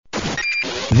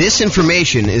This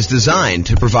information is designed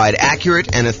to provide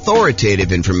accurate and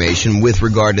authoritative information with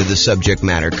regard to the subject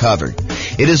matter covered.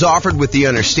 It is offered with the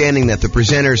understanding that the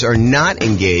presenters are not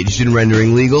engaged in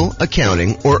rendering legal,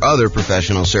 accounting, or other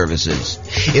professional services.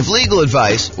 If legal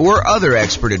advice or other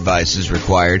expert advice is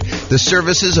required, the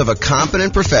services of a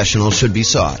competent professional should be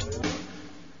sought.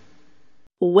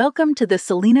 Welcome to the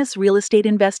Salinas Real Estate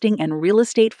Investing and Real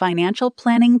Estate Financial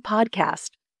Planning Podcast.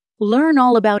 Learn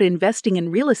all about investing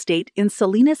in real estate in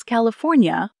Salinas,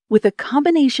 California, with a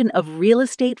combination of real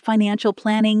estate financial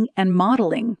planning and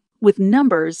modeling with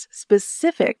numbers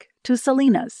specific to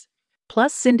Salinas,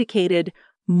 plus syndicated,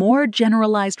 more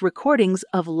generalized recordings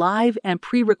of live and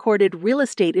pre-recorded real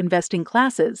estate investing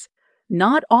classes,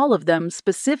 not all of them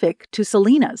specific to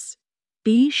Salinas.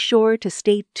 Be sure to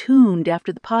stay tuned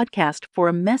after the podcast for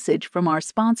a message from our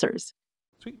sponsors.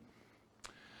 Sweet.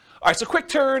 All right, so quick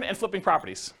turn and flipping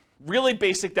properties. Really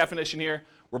basic definition here.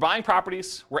 We're buying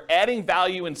properties, we're adding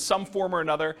value in some form or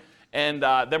another, and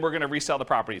then we're going to resell the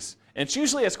properties. And it's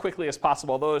usually as quickly as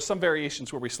possible, although there's some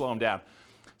variations where we slow them down.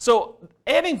 So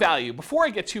adding value, before I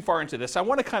get too far into this, I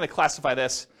want to kind of classify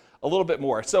this a little bit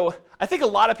more. So I think a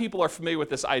lot of people are familiar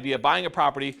with this idea of buying a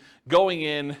property, going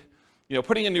in,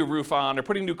 putting a new roof on or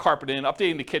putting new carpet in,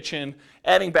 updating the kitchen,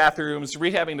 adding bathrooms,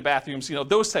 rehabbing the bathrooms,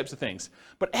 those types of things.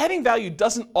 But adding value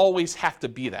doesn't always have to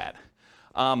be that.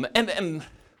 And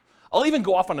I'll even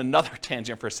go off on another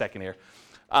tangent for a second here.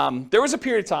 There was a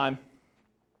period of time,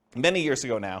 many years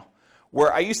ago now,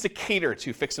 where I used to cater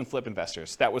to fix and flip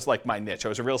investors. That was like my niche. I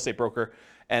was a real estate broker,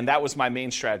 and that was my main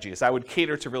strategy, is I would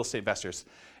cater to real estate investors.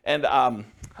 And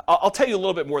I'll tell you a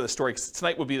little bit more of the story, because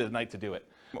tonight would be the night to do it.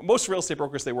 Most real estate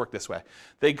brokers, they work this way.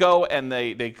 They go and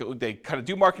they kind of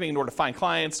do marketing in order to find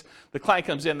clients. The client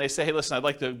comes in, they say, hey, listen, I'd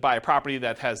like to buy a property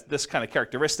that has this kind of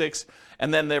characteristics.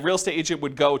 And then the real estate agent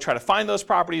would go try to find those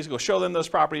properties, go show them those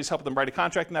properties, help them write a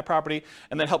contract in that property,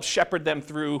 and then help shepherd them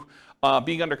through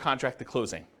being under contract to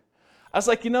closing. I was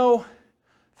like,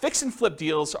 fix and flip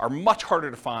deals are much harder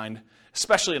to find,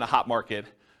 especially in a hot market.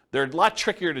 They're a lot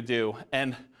trickier to do,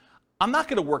 and I'm not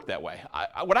going to work that way.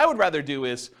 What I would rather do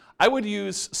is I would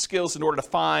use skills in order to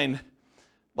find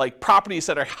properties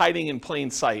that are hiding in plain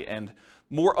sight and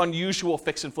more unusual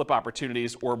fix and flip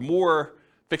opportunities, or more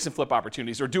fix and flip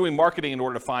opportunities, or doing marketing in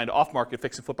order to find off-market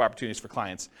fix and flip opportunities for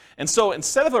clients. And so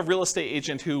instead of a real estate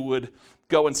agent who would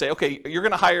go and say, okay, you're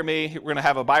going to hire me, we're going to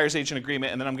have a buyer's agent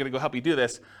agreement, and then I'm going to go help you do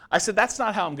this, I said, that's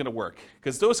not how I'm going to work,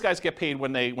 because those guys get paid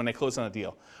when they close on a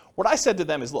deal. What I said to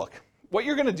them is, look, what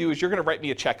you're going to do is you're going to write me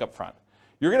a check up front.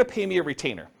 You're going to pay me a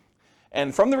retainer.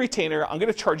 And from the retainer, I'm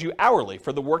going to charge you hourly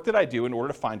for the work that I do in order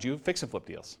to find you fix and flip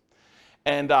deals.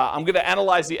 And I'm going to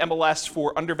analyze the MLS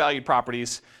for undervalued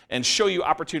properties and show you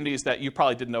opportunities that you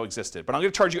probably didn't know existed. But I'm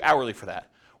going to charge you hourly for that.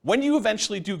 When you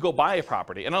eventually do go buy a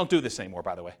property, and I don't do this anymore,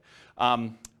 by the way,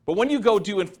 but when you go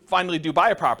do and finally do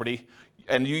buy a property,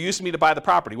 and you use me to buy the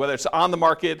property, whether it's on the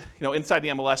market, inside the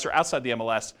MLS or outside the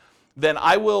MLS, then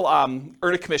I will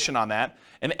earn a commission on that.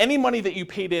 And any money that you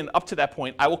paid in up to that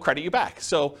point, I will credit you back.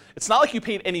 So it's not like you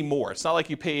paid any more. It's not like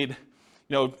you paid,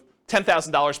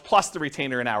 $10,000 plus the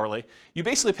retainer and hourly. You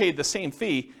basically paid the same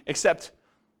fee, except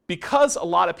because a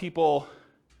lot of people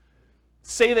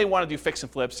say they want to do fix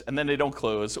and flips and then they don't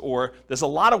close, or there's a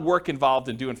lot of work involved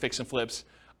in doing fix and flips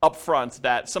up front,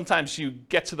 that sometimes you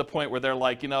get to the point where they're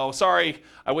like, sorry,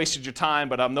 I wasted your time,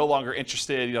 but I'm no longer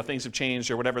interested, things have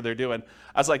changed or whatever they're doing.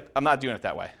 I was like, I'm not doing it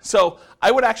that way. So I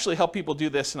would actually help people do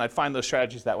this, and I'd find those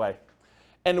strategies that way.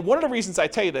 And one of the reasons I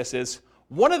tell you this is,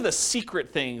 one of the secret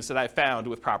things that I found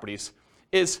with properties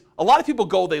is a lot of people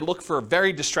they look for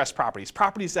very distressed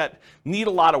properties that need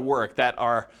a lot of work, that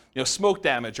are smoke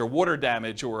damage or water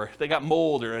damage, or they got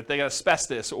mold, or they got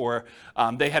asbestos, or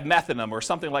they had meth in them or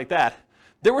something like that.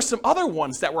 There were some other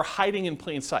ones that were hiding in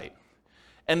plain sight.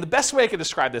 And the best way I could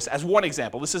describe this, as one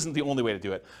example, this isn't the only way to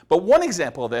do it, but one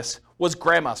example of this was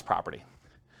grandma's property.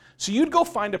 So you'd go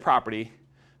find a property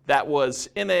that was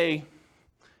in a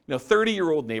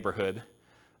 30-year-old neighborhood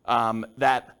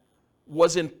that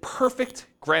was in perfect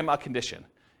grandma condition.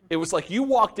 It was like you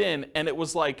walked in and it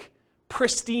was like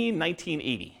pristine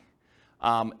 1980.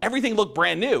 Everything looked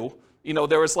brand new.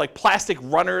 There was like plastic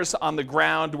runners on the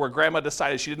ground where grandma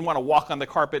decided she didn't want to walk on the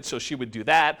carpet, so she would do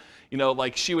that.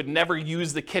 She would never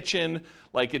use the kitchen.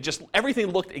 Everything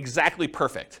looked exactly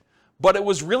perfect. But it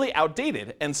was really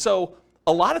outdated. And so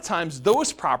a lot of times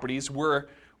those properties were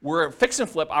fix and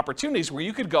flip opportunities where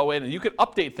you could go in and you could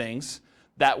update things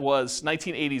that was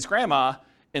 1980s grandma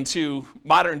into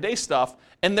modern day stuff,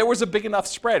 and there was a big enough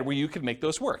spread where you could make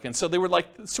those work. And so they were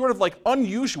sort of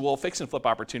unusual fix and flip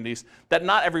opportunities that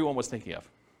not everyone was thinking of.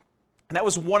 And that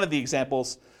was one of the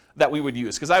examples that we would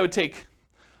use, because I would take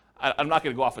I'm not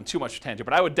going to go off on too much tangent,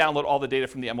 but I would download all the data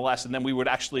from the MLS, and then we would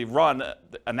actually run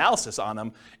analysis on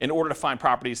them in order to find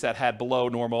properties that had below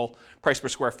normal price per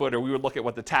square foot, or we would look at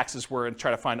what the taxes were and try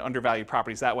to find undervalued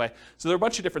properties that way. So there are a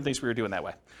bunch of different things we were doing that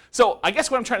way. So I guess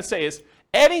what I'm trying to say is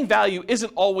adding value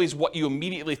isn't always what you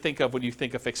immediately think of when you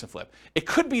think of fix and flip. It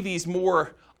could be these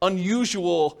more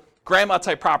unusual grandma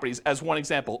type properties as one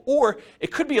example, or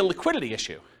it could be a liquidity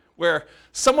issue, where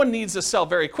someone needs to sell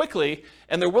very quickly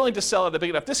and they're willing to sell at a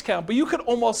big enough discount, but you could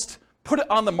almost put it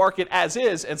on the market as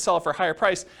is and sell it for a higher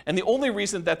price. And the only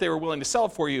reason that they were willing to sell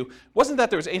it for you wasn't that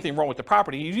there was anything wrong with the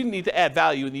property. You didn't need to add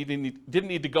value and you didn't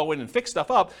need to go in and fix stuff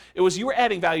up. It was you were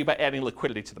adding value by adding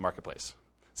liquidity to the marketplace.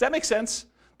 Does that make sense?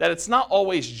 That it's not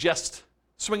always just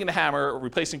swinging a hammer, or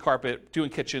replacing carpet, doing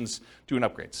kitchens, doing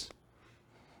upgrades.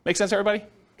 Make sense, everybody?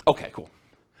 Okay, cool.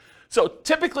 So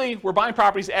typically, we're buying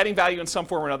properties, adding value in some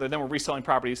form or another, then we're reselling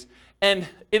properties, and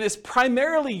it is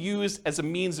primarily used as a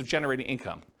means of generating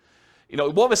income.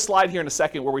 We'll have a slide here in a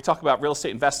second where we talk about real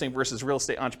estate investing versus real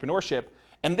estate entrepreneurship,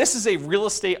 and this is a real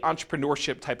estate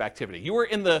entrepreneurship type activity. You're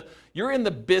in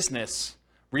the business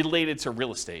related to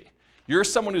real estate. You're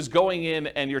someone who's going in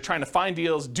and you're trying to find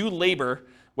deals, do labor,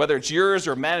 whether it's yours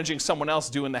or managing someone else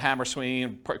doing the hammer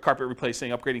swinging, carpet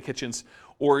replacing, upgrading kitchens,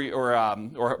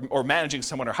 or managing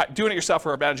someone, or doing it yourself,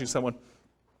 or managing someone.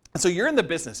 And so you're in the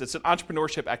business. It's an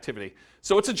entrepreneurship activity.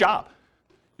 So it's a job.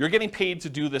 You're getting paid to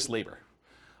do this labor.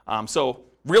 So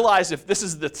realize if this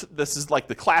is like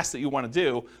the class that you want to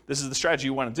do, this is the strategy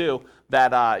you want to do,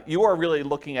 that you are really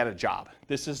looking at a job.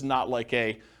 This is not like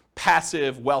a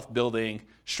passive wealth building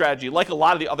strategy like a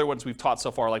lot of the other ones we've taught so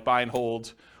far, like buy and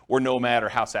hold, or nomad, or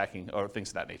house hacking, or things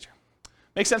of that nature.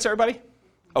 Make sense, everybody?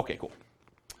 Okay, cool.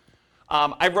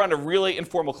 I run a really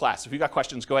informal class. If you got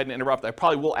questions, go ahead and interrupt. I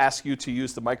probably will ask you to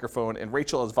use the microphone, and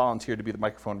Rachel has volunteered to be the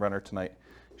microphone runner tonight.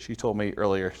 She told me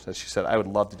earlier that she said, I would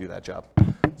love to do that job.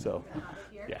 So,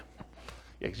 yeah,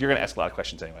 because you're going to ask a lot of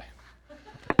questions anyway.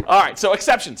 All right, so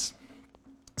exceptions.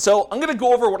 So I'm going to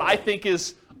go over what I think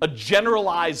is a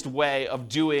generalized way of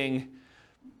doing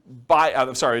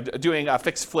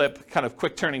fix flip, kind of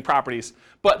quick turning properties.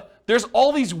 But there's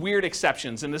all these weird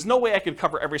exceptions, and there's no way I could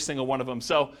cover every single one of them.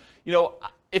 So,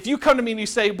 if you come to me and you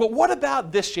say, but what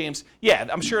about this, James? Yeah,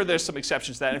 I'm sure there's some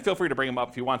exceptions to that, and feel free to bring them up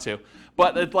if you want to.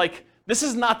 But this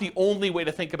is not the only way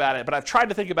to think about it, but I've tried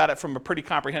to think about it from a pretty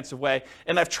comprehensive way,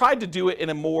 and I've tried to do it in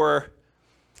a more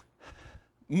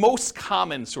most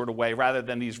common sort of way rather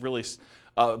than these really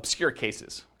obscure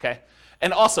cases, okay?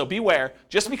 And also, beware,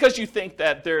 just because you think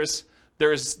that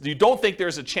you don't think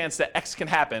there's a chance that X can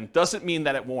happen, doesn't mean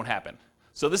that it won't happen.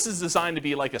 So this is designed to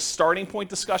be like a starting point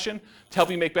discussion to help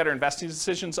you make better investing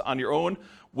decisions on your own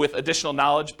with additional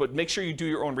knowledge, but make sure you do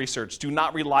your own research. Do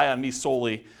not rely on me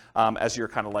solely as your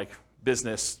kind of like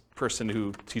business person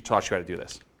who taught you how to do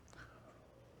this.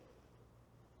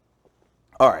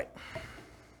 All right.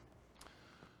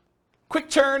 Quick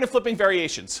turn and flipping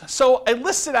variations. So I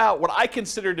listed out what I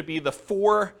consider to be the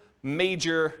 4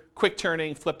 major quick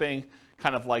turning, flipping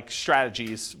kind of like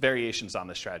strategies, variations on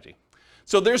this strategy.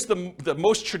 So there's the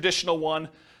most traditional one.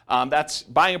 That's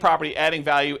buying a property, adding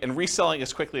value, and reselling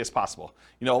as quickly as possible.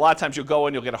 A lot of times you'll go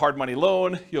in, you'll get a hard money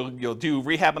loan, you'll do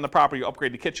rehab on the property, you'll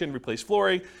upgrade the kitchen, replace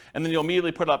flooring, and then you'll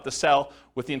immediately put it up to sell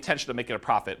with the intention of making a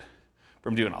profit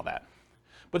from doing all that.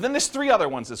 But then there's 3 other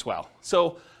ones as well.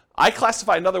 So I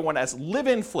classify another one as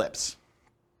live-in flips.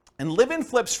 And live-in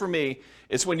flips for me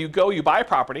is when you buy a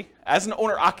property as an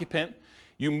owner-occupant,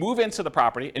 you move into the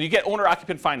property, and you get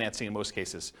owner-occupant financing in most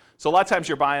cases. So a lot of times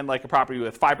you're buying like a property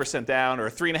with 5% down,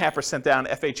 or 3.5% down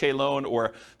FHA loan,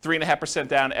 or 3.5%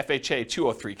 down FHA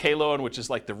 203K loan, which is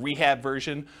like the rehab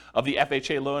version of the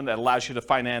FHA loan that allows you to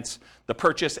finance the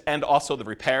purchase and also the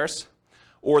repairs.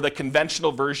 Or the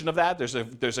conventional version of that, there's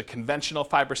a conventional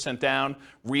 5% down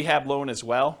rehab loan as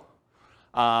well.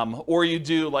 Or you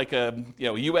do like a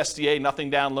USDA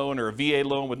nothing down loan, or a VA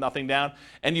loan with nothing down,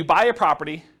 and you buy a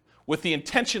property with the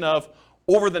intention of,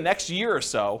 over the next year or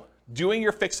so, doing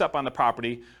your fix-up on the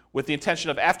property with the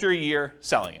intention of, after a year,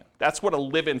 selling it. That's what a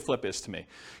live-in flip is to me.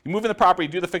 You move in the property,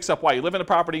 do the fix-up while you live in the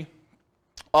property,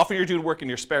 often you're doing work in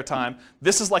your spare time.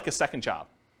 This is like a second job.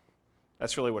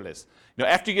 That's really what it is.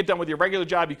 After you get done with your regular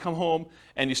job, you come home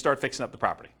and you start fixing up the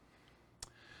property.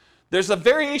 There's a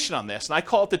variation on this, and I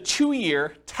call it the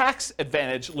 2-year tax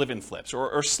advantage live-in flips,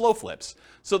 or slow flips.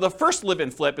 So the first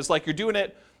live-in flip is like you're doing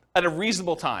it at a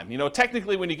reasonable time.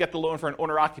 Technically when you get the loan for an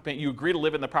owner-occupant, you agree to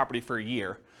live in the property for a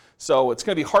year. So it's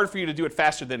going to be hard for you to do it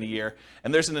faster than a year.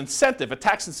 And there's an incentive, a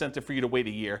tax incentive for you to wait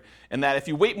a year. And that if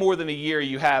you wait more than a year,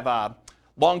 you have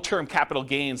long-term capital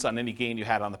gains on any gain you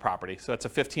had on the property. So that's a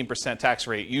 15% tax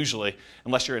rate usually,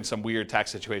 unless you're in some weird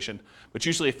tax situation, but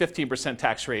usually a 15%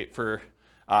 tax rate for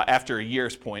after a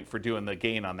year's point for doing the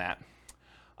gain on that.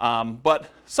 But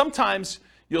sometimes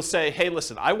you'll say, hey,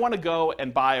 listen, I want to go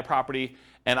and buy a property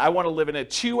and I want to live in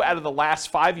it 2 out of the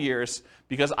last 5 years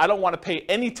because I don't want to pay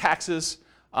any taxes,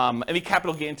 any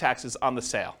capital gain taxes on the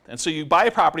sale. And so you buy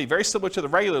a property very similar to the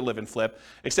regular live and flip,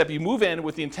 except you move in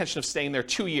with the intention of staying there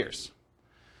 2 years.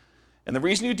 And the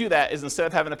reason you do that is instead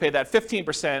of having to pay that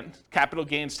 15% capital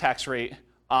gains tax rate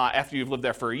after you've lived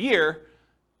there for a year,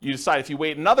 you decide if you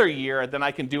wait another year, then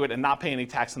I can do it and not pay any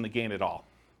tax on the gain at all.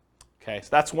 Okay, so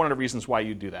that's one of the reasons why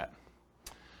you do that.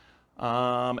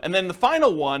 And then the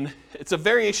final one, it's a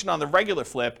variation on the regular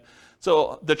flip.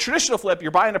 So the traditional flip, you're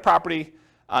buying a property,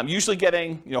 usually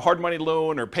getting hard money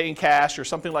loan or paying cash or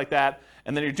something like that,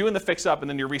 and then you're doing the fix up and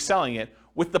then you're reselling it.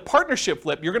 With the partnership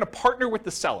flip, you're going to partner with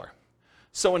the seller.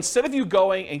 So instead of you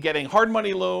going and getting hard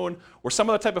money loan or some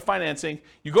other type of financing,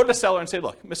 you go to the seller and say,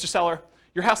 look, Mr. Seller,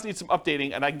 your house needs some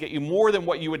updating and I can get you more than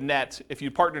what you would net if you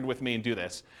partnered with me and do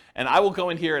this. And I will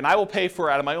go in here and I will pay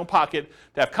for, out of my own pocket,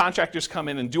 to have contractors come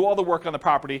in and do all the work on the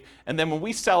property. And then when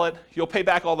we sell it, you'll pay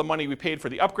back all the money we paid for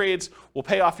the upgrades, we'll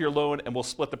pay off your loan, and we'll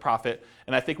split the profit.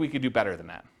 And I think we could do better than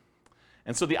that.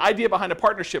 And so the idea behind a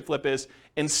partnership flip is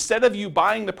instead of you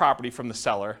buying the property from the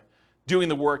seller, doing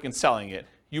the work and selling it,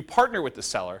 you partner with the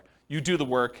seller, you do the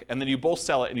work, and then you both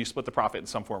sell it and you split the profit in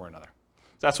some form or another.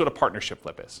 So that's what a partnership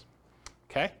flip is.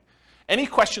 Okay? Any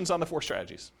questions on the 4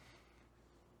 strategies?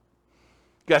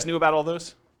 You guys knew about all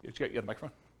those? You have the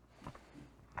microphone?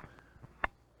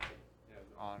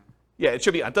 Yeah, it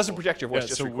should be on. It doesn't project your voice.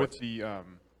 Just so records. with the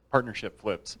partnership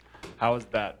flips, how is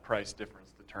that price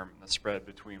difference determined, the spread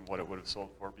between what it would have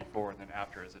sold for before and then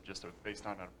after? Is it just based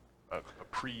on a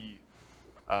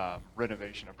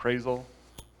pre-renovation appraisal?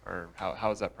 Or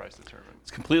how is that price determined? It's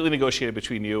completely negotiated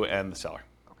between you and the seller.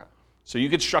 Okay. So you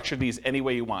can structure these any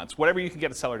way you want. It's whatever you can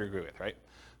get a seller to agree with, right?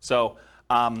 So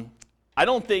I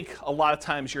don't think a lot of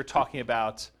times you're talking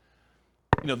about,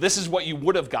 this is what you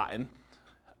would have gotten,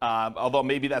 although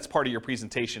maybe that's part of your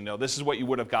presentation. This is what you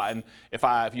would have gotten if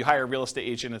you hire a real estate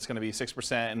agent. It's going to be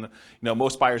 6%, and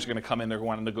most buyers are going to come in. They're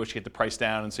going to negotiate the price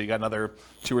down, and so you got another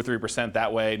 2 or 3%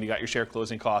 that way, and you got your share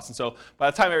closing costs. And so by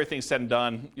the time everything's said and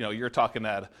done, you're talking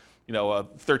at a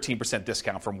 13%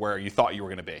 discount from where you thought you were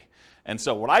going to be. And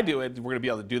so what I do is we're going to be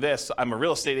able to do this. I'm a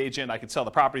real estate agent. I can sell the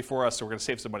property for us, so we're going to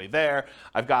save some money there.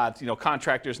 I've got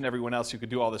contractors and everyone else who could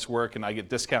do all this work, and I get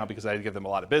discount because I give them a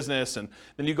lot of business. And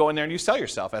then you go in there and you sell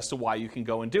yourself as to why you can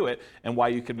go and do it and why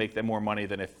you can make them more money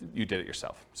than if you did it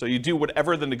yourself. So you do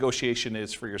whatever the negotiation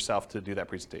is for yourself to do that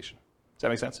presentation. Does that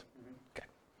make sense? Okay.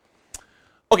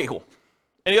 Okay, cool.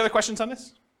 Any other questions on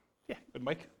this? Yeah, good,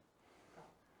 Mike.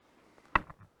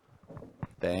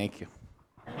 Thank you.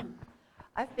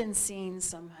 I've been seeing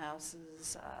some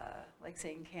houses, like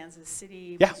say in Kansas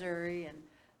City, Yeah. Missouri, and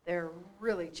they're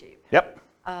really cheap. Yep.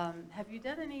 Have you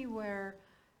done any where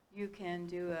you can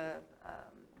do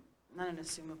not an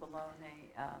assumable loan,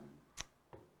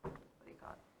 what do you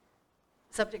call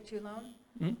it? Subject to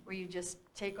loan, where you just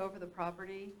take over the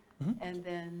property and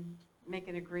then make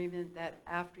an agreement that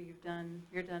after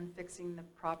you're done fixing the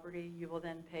property, you will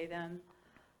then pay them.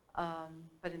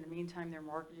 But in the meantime, their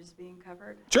mortgage is being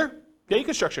covered? Sure. Yeah, you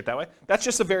can structure it that way. That's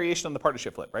just a variation on the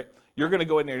partnership flip, right? You're going to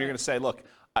go in there and you're going to say, look,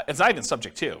 it's not even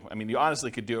subject to. I mean, you honestly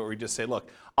could do it where you just say, look,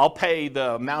 I'll pay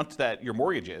the amount that your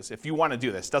mortgage is. If you want to do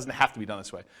this, it doesn't have to be done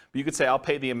this way. But you could say, I'll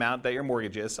pay the amount that your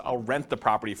mortgage is. I'll rent the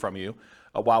property from you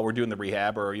while we're doing the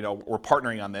rehab, or we're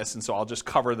partnering on this, and so I'll just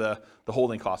cover the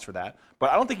holding costs for that.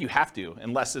 But I don't think you have to,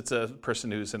 unless it's a person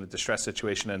who's in a distressed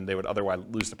situation and they would otherwise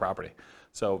lose the property.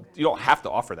 So you don't have to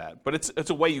offer that, but it's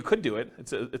a way you could do it.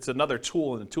 It's another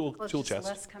tool in the tool Well, it's chest. just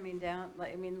less coming down,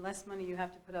 less money you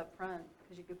have to put up front,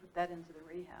 because you could put that into the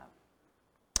rehab,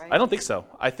 right? I don't think so.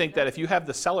 I think that if you have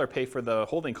the seller pay for the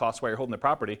holding costs while you're holding the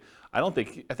property, I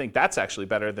think that's actually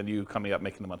better than you coming up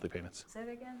making the monthly payments. Say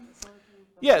that again?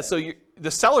 Yeah, so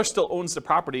the seller still owns the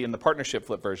property in the partnership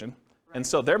flip version, and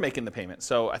so they're making the payment.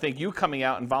 So I think you coming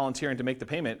out and volunteering to make the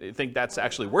payment, I think that's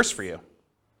actually worse for you.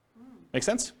 Make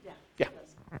sense? Yeah. Yeah.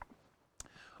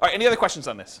 All right, any other questions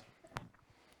on this? Do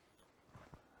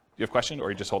you have a question, or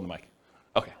are you just holding the mic?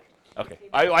 Okay.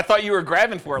 I thought you were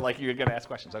grabbing for it like you were going to ask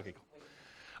questions. Okay, cool.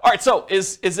 All right, so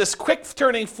is this quick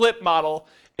turning flip model,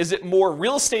 is it more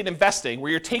real estate investing where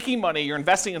you're taking money, you're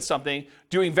investing in something,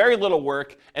 doing very little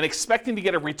work, and expecting to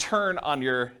get a return on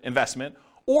your investment?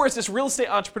 Or is this real estate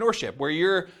entrepreneurship where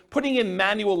you're putting in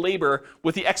manual labor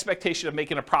with the expectation of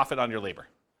making a profit on your labor?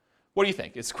 What do you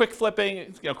think? Is quick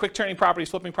flipping, quick turning properties,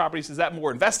 flipping properties, is that more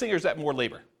investing or is that more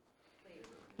labor?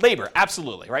 Labor,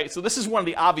 absolutely, right? So this is one of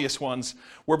the obvious ones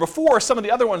where before some of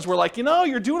the other ones were like,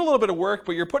 you're doing a little bit of work,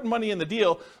 but you're putting money in the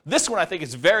deal. This one I think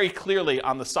is very clearly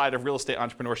on the side of real estate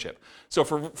entrepreneurship. So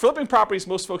for flipping properties,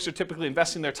 most folks are typically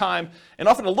investing their time and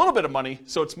often a little bit of money,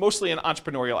 so it's mostly an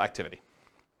entrepreneurial activity.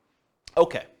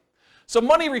 Okay, so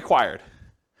money required.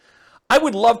 I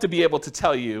would love to be able to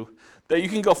tell you that you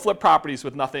can go flip properties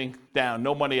with nothing down,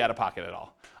 no money out of pocket at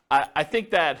all. I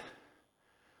think that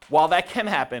while that can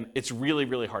happen, it's really,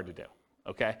 really hard to do,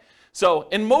 okay? So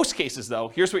in most cases, though,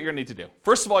 here's what you're going to need to do.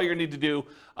 First of all, you're going to need to do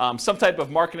some type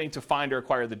of marketing to find or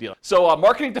acquire the deal. So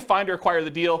marketing to find or acquire the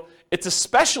deal, it's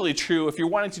especially true if you're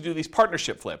wanting to do these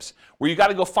partnership flips, where you got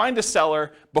to go find a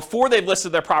seller before they've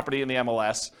listed their property in the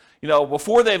MLS,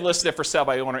 before they've listed it for sale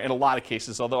by owner in a lot of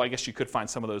cases, although I guess you could find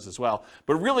some of those as well.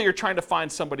 But really, you're trying to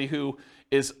find somebody who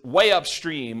is way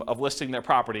upstream of listing their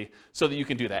property so that you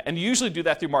can do that. And you usually do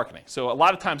that through marketing. So a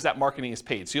lot of times that marketing is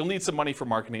paid. So you'll need some money for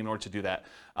marketing in order to do that,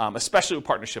 especially with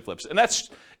partnership flips. And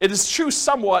it is true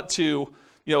somewhat to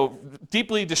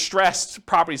deeply distressed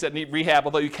properties that need rehab,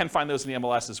 although you can find those in the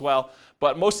MLS as well.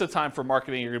 But most of the time for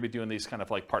marketing, you're going to be doing these kind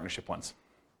of like partnership ones.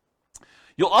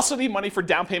 You'll also need money for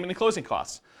down payment and closing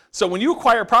costs. So when you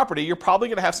acquire property, you're probably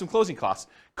going to have some closing costs.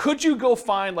 Could you go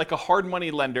find like a hard money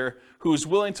lender who's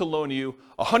willing to loan you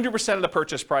 100% of the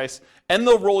purchase price, and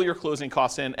they'll roll your closing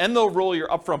costs in, and they'll roll your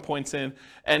upfront points in,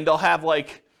 and they'll have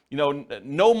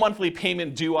no monthly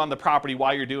payment due on the property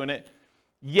while you're doing it?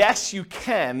 Yes, you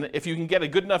can if you can get a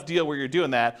good enough deal where you're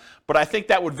doing that, but I think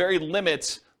that would very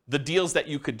limit the deals that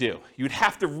you could do. You'd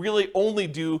have to really only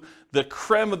do the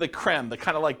creme of the creme, the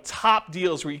kind of like top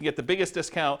deals where you can get the biggest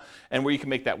discount and where you can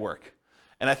make that work.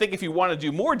 And I think if you want to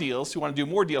do more deals, you want to do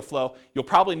more deal flow, you'll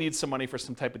probably need some money for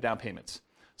some type of down payments.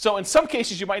 So in some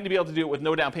cases, you might be able to do it with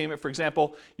no down payment. For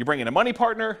example, you bring in a money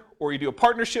partner, or you do a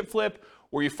partnership flip,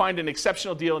 or you find an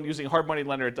exceptional deal and using a hard money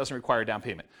lender, it doesn't require a down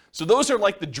payment. So those are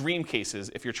like the dream cases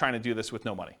if you're trying to do this with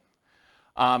no money.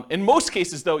 In most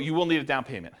cases, though, you will need a down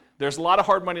payment. There's a lot of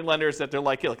hard money lenders that they're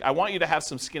like, hey, look, I want you to have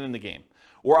some skin in the game.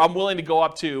 Or I'm willing to go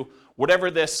up to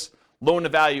whatever this loan to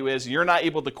value is. You're not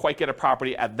able to quite get a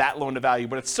property at that loan to value,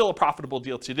 but it's still a profitable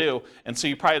deal to do. And so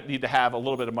you probably need to have a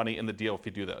little bit of money in the deal if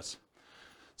you do those.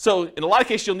 So in a lot of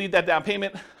cases, you'll need that down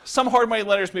payment. Some hard money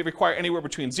lenders may require anywhere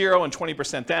between 0 and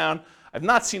 20% down. I've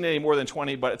not seen any more than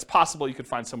 20, but it's possible you could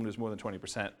find someone who's more than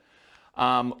 20%.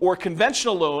 Or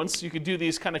conventional loans, you could do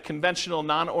these kind of conventional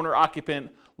non-owner occupant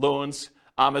loans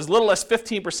as little as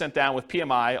 15% down with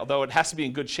PMI, although it has to be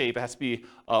in good shape. It has to be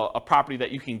a property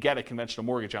that you can get a conventional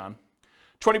mortgage on.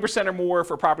 20% or more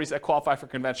for properties that qualify for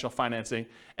conventional financing,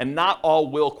 and not all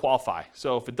will qualify.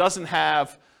 So if it doesn't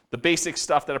have the basic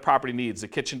stuff that a property needs, the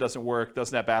kitchen doesn't work,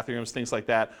 doesn't have bathrooms, things like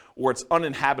that, or it's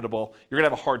uninhabitable, you're going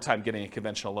to have a hard time getting a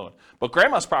conventional loan. But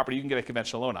grandma's property, you can get a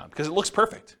conventional loan on because it looks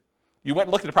perfect. You went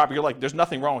and looked at the property, you're like, there's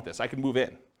nothing wrong with this. I can move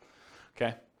in.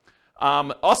 Okay.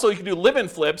 Also, you can do live-in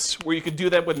flips where you could do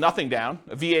them with nothing down,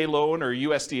 a VA loan or a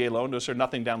USDA loan. Those are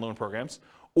nothing down loan programs.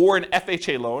 Or an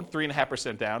FHA loan,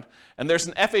 3.5% down. And there's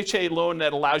an FHA loan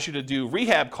that allows you to do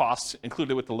rehab costs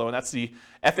included with the loan. That's the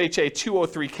FHA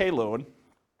 203K loan.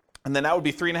 And then that would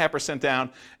be 3.5% down.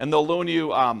 And they'll loan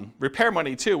you repair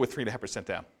money too with 3.5%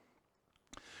 down.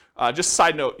 Just a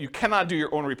side note, you cannot do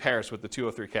your own repairs with the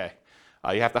 203K.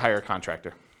 You have to hire a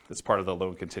contractor. That's part of the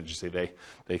loan contingency.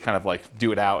 They kind of like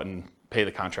do it out and pay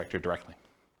the contractor directly.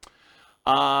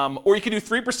 Or you can do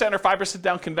 3% or 5%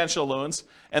 down conventional loans.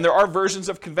 And there are versions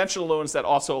of conventional loans that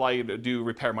also allow you to do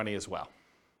repair money as well.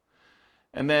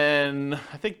 And then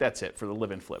I think that's it for the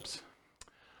live-in flips.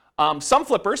 Some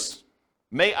flippers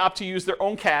may opt to use their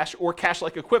own cash or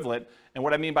cash-like equivalent. And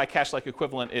what I mean by cash-like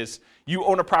equivalent is you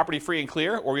own a property free and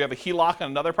clear, or you have a HELOC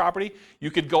on another property.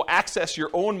 You could go access your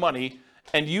own money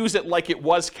and use it like it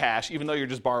was cash, even though you're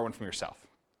just borrowing from yourself.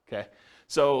 Okay?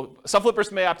 So some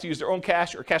flippers may opt to use their own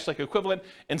cash or cash-like equivalent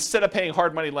instead of paying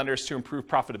hard money lenders to improve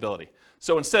profitability.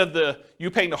 So instead of you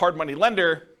paying the hard money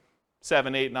lender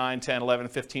 7, 8, 9, 10, 11,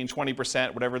 15,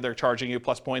 20%, whatever they're charging you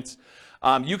plus points,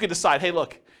 you could decide, hey,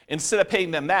 look, instead of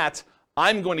paying them that,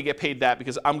 I'm going to get paid that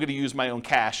because I'm going to use my own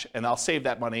cash and I'll save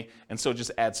that money, and so it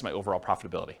just adds to my overall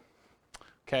profitability.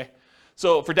 Okay?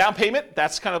 So for down payment,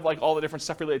 that's kind of like all the different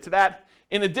stuff related to that.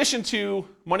 In addition to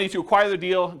money to acquire the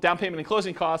deal, down payment and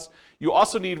closing costs, you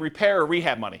also need repair or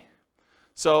rehab money.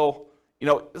 So,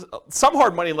 some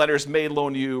hard money lenders may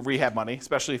loan you rehab money,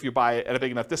 especially if you buy it at a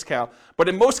big enough discount. But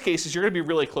in most cases, you're going to be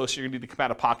really close. You're going to need to come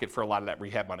out of pocket for a lot of that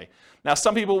rehab money. Now,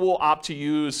 some people will opt to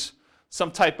use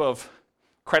some type of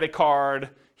credit card,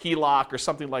 HELOC or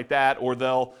something like that, or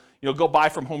they'll go buy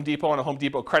from Home Depot on a Home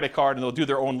Depot credit card and they'll do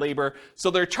their own labor.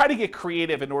 So they're trying to get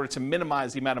creative in order to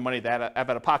minimize the amount of money they have out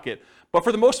of pocket. But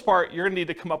for the most part, you're going to need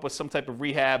to come up with some type of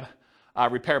rehab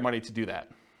repair money to do that.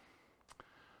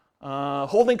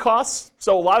 Holding costs.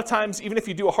 So a lot of times, even if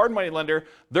you do a hard money lender,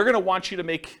 they're going to want you to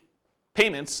make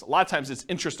payments. A lot of times it's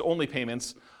interest-only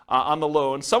payments on the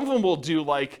loan. Some of them will do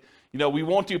like, we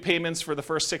won't do payments for the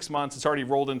first 6 months. It's already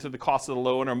rolled into the cost of the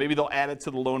loan, or maybe they'll add it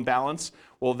to the loan balance.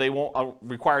 Well, they won't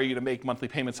require you to make monthly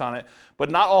payments on it. But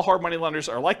not all hard money lenders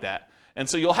are like that. And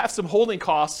so you'll have some holding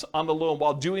costs on the loan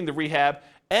while doing the rehab.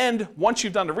 And once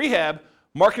you've done the rehab,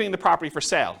 marketing the property for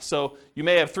sale. So you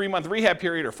may have 3-month rehab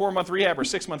period or 4-month rehab or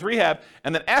 6-month rehab.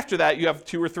 And then after that, you have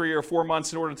 2 or 3 or 4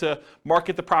 months in order to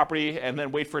market the property and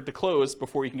then wait for it to close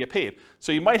before you can get paid.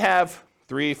 So you might have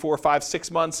 3, 4, 5,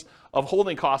 6 months of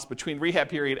holding costs between rehab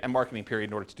period and marketing period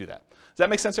in order to do that. Does that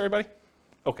make sense, everybody?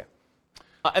 Okay.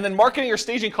 And then marketing or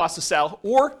staging costs to sell,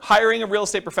 or hiring a real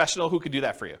estate professional who could do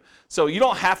that for you. So you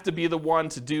don't have to be the one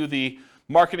to do the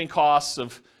marketing costs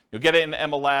of get it in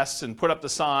MLS and put up the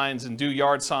signs and do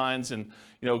yard signs and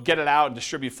get it out and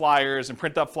distribute flyers and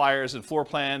print up flyers and floor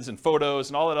plans and photos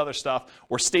and all that other stuff,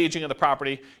 or staging of the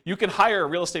property. You can hire a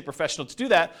real estate professional to do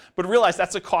that, but realize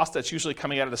that's a cost that's usually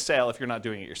coming out of the sale if you're not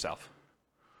doing it yourself.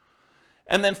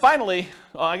 And then finally,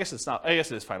 I guess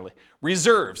it is finally,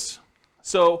 reserves.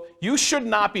 So you should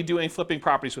not be doing flipping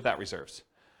properties without reserves.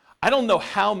 I don't know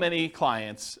how many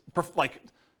clients, like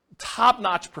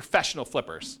top-notch professional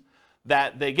flippers,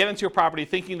 that they get into a property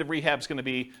thinking the rehab's going to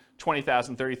be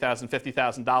 $20,000, $30,000,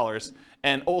 $50,000,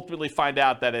 and ultimately find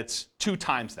out that it's 2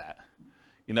 times that.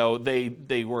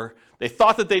 They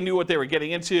thought that they knew what they were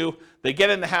getting into. They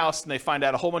get in the house and they find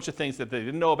out a whole bunch of things that they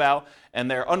didn't know about, and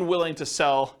they're unwilling to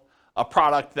sell a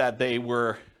product that they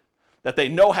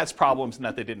know has problems and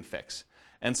that they didn't fix.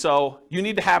 And so you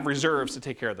need to have reserves to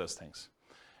take care of those things.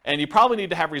 And you probably need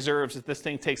to have reserves if this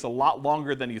thing takes a lot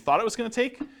longer than you thought it was going to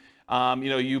take.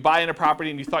 You buy in a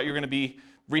property and you thought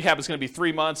rehab is going to be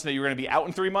 3 months, and that you're going to be out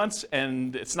in 3 months,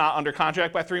 and it's not under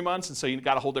contract by 3 months, and so you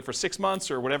got to hold it for 6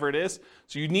 months or whatever it is.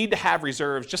 So you need to have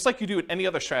reserves, just like you do with any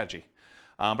other strategy.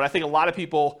 But I think a lot of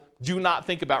people do not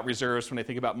think about reserves when they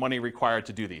think about money required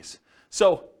to do these.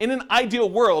 So in an ideal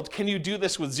world, can you do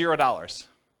this with $0?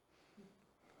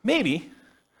 Maybe.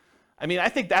 I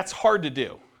think that's hard to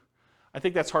do.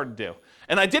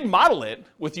 And I did model it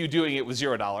with you doing it with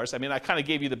 $0. I kind of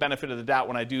gave you the benefit of the doubt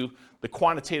when I do the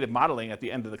quantitative modeling at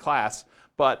the end of the class,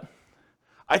 but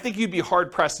I think you'd be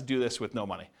hard-pressed to do this with no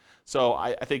money. So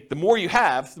I think the more you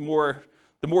have, the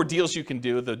more deals you can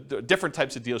do, the different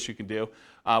types of deals you can do,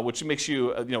 which makes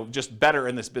you just better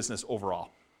in this business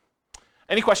overall.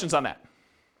 Any questions on that?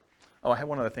 Oh, I had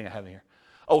one other thing I had in here.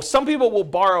 Oh, some people will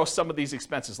borrow some of these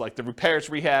expenses, like the repairs,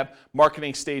 rehab,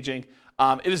 marketing, staging.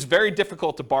 It is very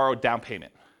difficult to borrow down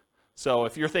payment. So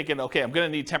if you're thinking, okay, I'm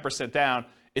going to need 10% down,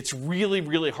 it's really,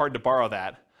 really hard to borrow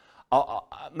that. I'm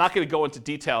not going to go into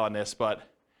detail on this, but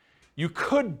you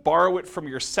could borrow it from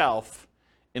yourself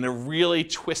in a really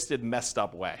twisted, messed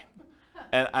up way.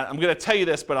 And I'm going to tell you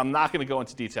this, but I'm not going to go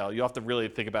into detail. You'll have to really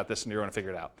think about this and you're going to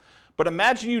figure it out. But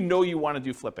imagine you want to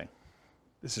do flipping.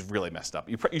 This is really messed up.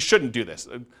 You shouldn't do this.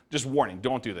 Just warning,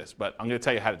 don't do this, but I'm going to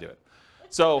tell you how to do it.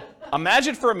 So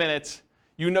imagine for a minute,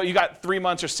 you got 3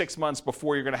 months or 6 months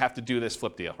before you're going to have to do this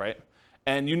flip deal, right?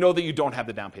 And you know that you don't have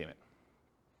the down payment.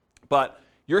 But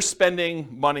you're spending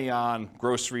money on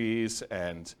groceries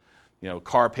and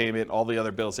car payment, all the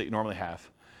other bills that you normally have.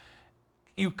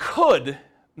 You could,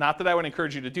 not that I would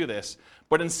encourage you to do this,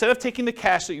 but instead of taking the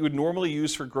cash that you would normally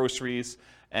use for groceries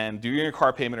and doing your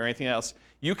car payment or anything else,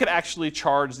 you could actually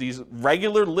charge these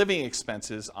regular living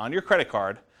expenses on your credit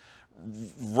card,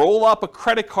 roll up a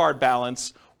credit card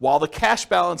balance while the cash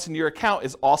balance in your account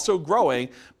is also growing,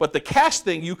 but the cash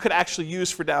thing you could actually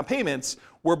use for down payments,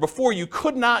 where before you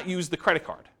could not use the credit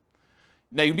card.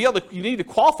 Now you need to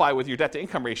qualify with your debt to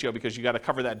income ratio because you got to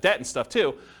cover that debt and stuff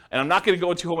too. And I'm not going to go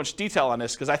into too much detail on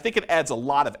this because I think it adds a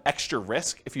lot of extra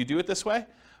risk if you do it this way.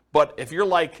 But if you're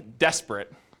like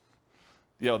desperate,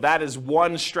 that is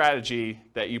one strategy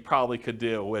that you probably could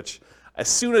do, which as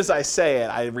soon as I say it,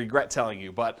 I regret telling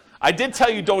you. But I did tell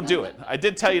you don't do it. I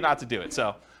did tell you not to do it.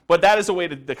 But that is a way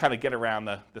to kind of get around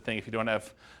the thing if you don't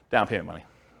have down payment money.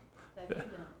 Have you done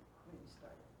it when you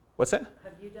started? What's that?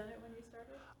 Have you done it when you started?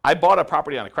 I bought a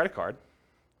property on a credit card.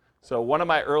 So one of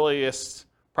my earliest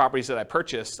properties that I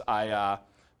purchased,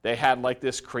 they had like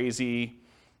this crazy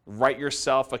write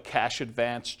yourself a cash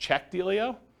advance check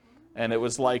dealio. And it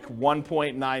was like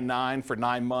 1.99 for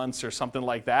 9 months or something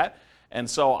like that. And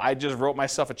so I just wrote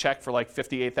myself a check for like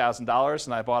 $58,000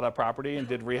 and I bought a property and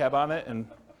did rehab on it. And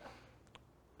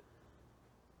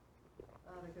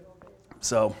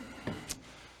So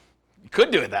you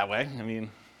could do it that way. I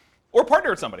mean, or partner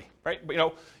with somebody, right?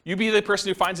 But, you be the person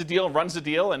who finds a deal and runs the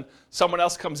deal, and someone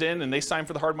else comes in and they sign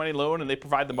for the hard money loan and they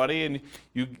provide the money, and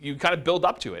you kind of build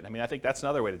up to it. I mean, I think that's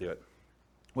another way to do it,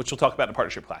 which we'll talk about in a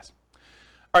partnership class.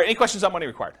 All right, any questions on money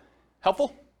required?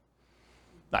 Helpful?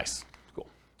 Nice, cool.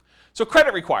 So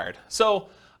credit required. So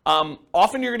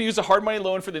often you're going to use a hard money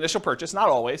loan for the initial purchase, not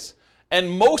always. And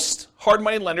most hard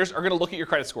money lenders are going to look at your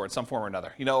credit score in some form or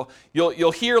another.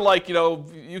 You'll hear like,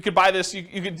 you could buy this.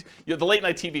 You could. The late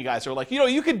night TV guys are like,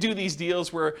 you could do these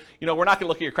deals where, we're not going to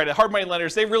look at your credit. Hard money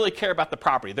lenders, they really care about the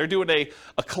property. They're doing a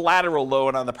collateral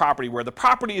loan on the property where the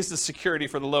property is the security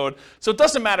for the loan. So it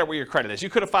doesn't matter where your credit is. You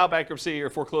could have filed bankruptcy or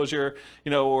foreclosure,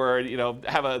 or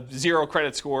have a 0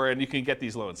 credit score and you can get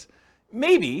these loans.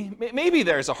 Maybe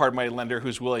there's a hard money lender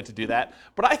who's willing to do that,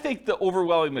 but I think the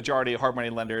overwhelming majority of hard money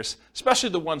lenders, especially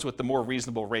the ones with the more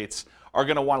reasonable rates, are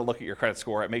going to want to look at your credit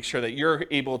score and make sure that you're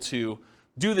able to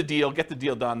do the deal, get the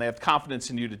deal done. They have confidence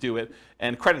in you to do it,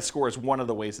 and credit score is one of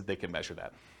the ways that they can measure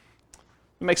that.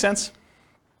 That make sense?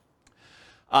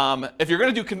 If you're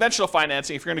going to do conventional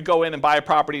financing, if you're going to go in and buy a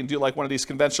property and do like one of these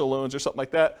conventional loans or something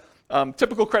like that,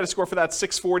 typical credit score for that is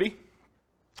 640.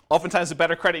 Oftentimes, the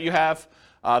better credit you have,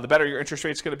 the better your interest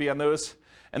rate's going to be on those.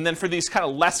 And then for these kind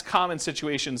of less common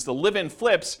situations, the live-in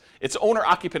flips, it's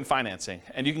owner-occupant financing.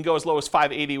 And you can go as low as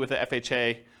 580 with the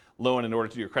FHA loan in order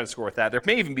to do your credit score with that. There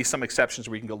may even be some exceptions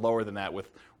where you can go lower than that with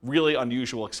really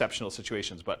unusual, exceptional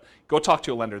situations. But go talk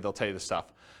to a lender. They'll tell you this stuff.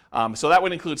 So that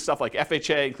would include stuff like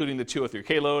FHA, including the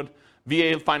 203K loan,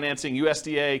 VA financing,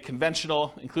 USDA,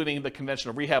 conventional, including the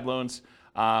conventional rehab loans,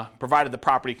 provided the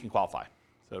property can qualify.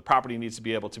 So the property needs to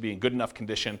be able to be in good enough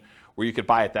condition where you could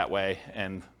buy it that way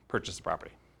and purchase the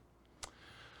property.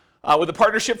 With a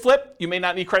partnership flip, you may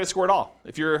not need credit score at all.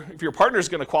 If your partner is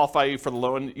going to qualify you for the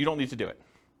loan, you don't need to do it.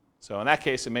 So in that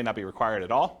case, it may not be required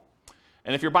at all.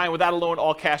 And if you're buying without a loan,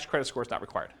 all cash, credit score is not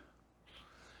required.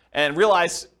 And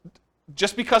realize,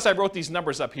 just because I wrote these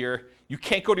numbers up here, you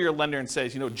can't go to your lender and say,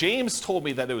 James told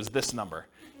me that it was this number.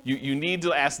 You need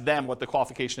to ask them what the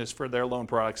qualification is for their loan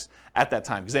products at that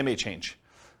time, because they may change.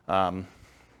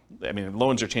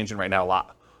 Loans are changing right now a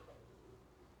lot.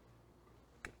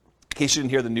 In case you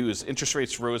didn't hear the news, interest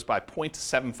rates rose by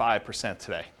 0.75%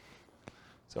 today.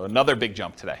 So another big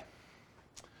jump today.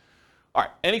 All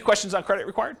right, any questions on credit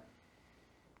required?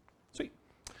 Sweet.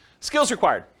 Skills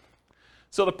required.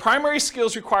 So the primary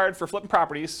skills required for flipping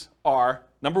properties are,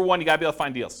 number one, you got to be able to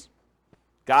find deals.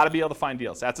 Got to be able to find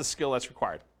deals. That's a skill that's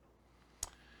required.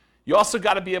 You also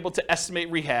got to be able to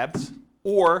estimate rehabs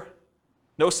or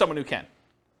know someone who can.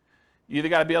 You either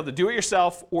got to be able to do it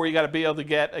yourself or you got to be able to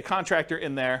get a contractor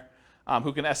in there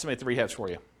who can estimate the rehabs for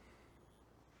you.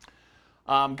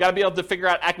 Got to be able to figure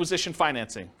out acquisition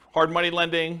financing, hard money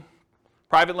lending,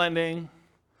 private lending,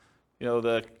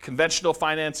 the conventional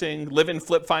financing, live-in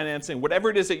flip financing, whatever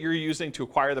it is that you're using to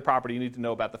acquire the property, you need to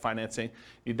know about the financing.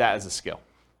 You need that as a skill.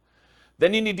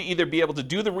 Then you need to either be able to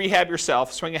do the rehab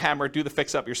yourself, swing a hammer, do the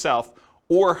fix-up yourself,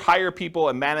 or hire people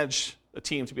and manage a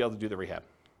team to be able to do the rehab.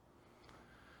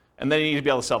 And then you need to be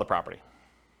able to sell the property.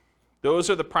 Those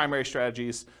are the primary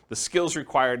strategies, the skills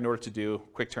required in order to do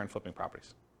quick-turn flipping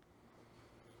properties.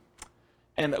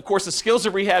 And of course, the skills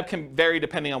of rehab can vary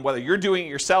depending on whether you're doing it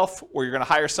yourself or you're going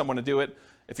to hire someone to do it.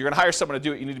 If you're going to hire someone to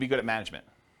do it, you need to be good at management.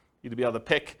 You need to be able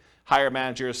to hire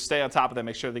managers, stay on top of them,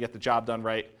 make sure they get the job done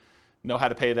right, know how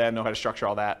to pay them, know how to structure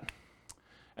all that.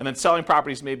 And then selling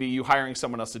properties may be you hiring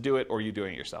someone else to do it or you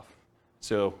doing it yourself.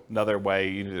 So another way,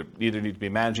 you either need to be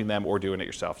managing them or doing it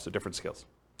yourself. So different skills.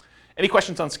 Any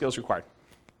questions on skills required?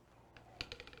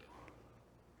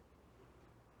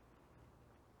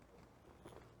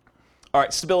 All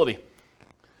right, stability.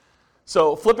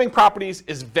 So flipping properties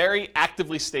is very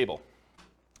actively stable.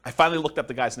 I finally looked up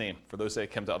the guy's name, for those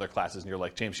that come to other classes and you're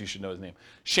like, James, you should know his name.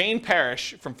 Shane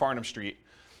Parrish from Farnham Street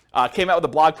came out with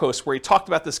a blog post where he talked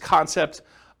about this concept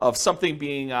of something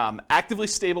being actively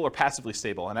stable or passively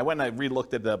stable. And I went and I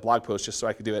re-looked at the blog post just so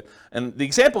I could do it. And the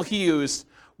example he used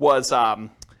was a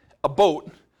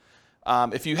boat.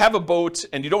 If you have a boat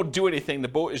and you don't do anything, the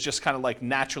boat is just kind of like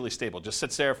naturally stable. Just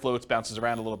sits there, floats, bounces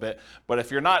around a little bit. But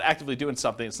if you're not actively doing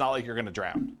something, it's not like you're going to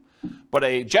drown. But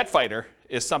a jet fighter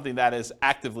is something that is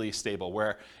actively stable,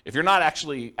 where if you're not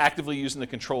actually actively using the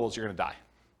controls, you're going to die.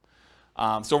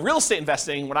 So real estate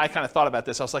investing, when I kind of thought about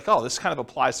this, I was like, oh, this kind of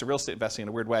applies to real estate investing in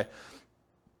a weird way.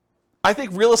 I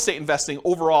think real estate investing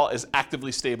overall is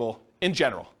actively stable in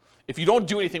general. If you don't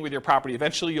do anything with your property,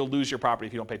 eventually you'll lose your property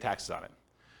if you don't pay taxes on it.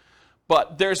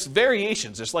 But there's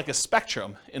variations. There's like a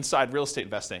spectrum inside real estate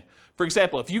investing. For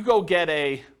example, if you go get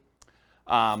a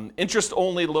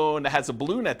interest-only loan that has a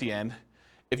balloon at the end,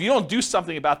 if you don't do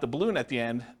something about the balloon at the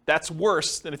end, that's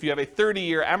worse than if you have a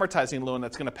 30-year amortizing loan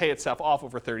that's going to pay itself off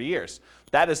over 30 years.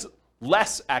 That is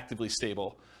less actively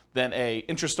stable than a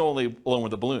interest-only loan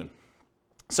with a balloon.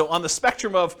 So on the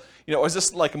spectrum of, is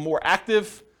this like a more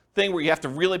active thing where you have to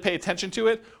really pay attention to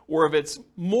it, or if it's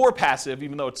more passive,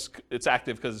 even though it's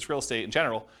active because it's real estate in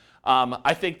general,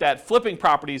 I think that flipping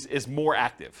properties is more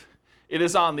active. It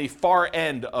is on the far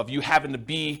end of you having to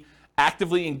be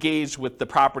actively engaged with the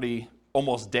property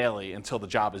almost daily until the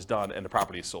job is done and the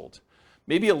property is sold.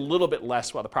 Maybe a little bit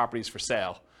less while the property is for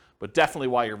sale, but definitely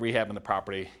while you're rehabbing the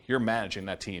property, you're managing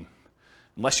that team.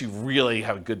 Unless you really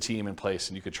have a good team in place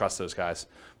and you could trust those guys.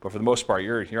 But for the most part,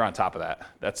 you're on top of that.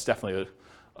 That's definitely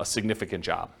a significant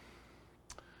job.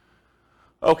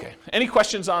 Okay, any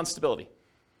questions on stability?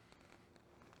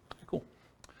 Cool.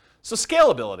 So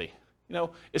scalability.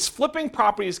 Is flipping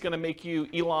properties going to make you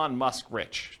Elon Musk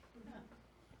rich?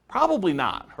 Probably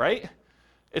not, right?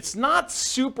 It's not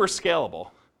super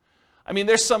scalable. I mean,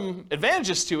 there's some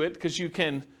advantages to it because you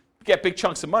can get big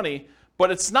chunks of money,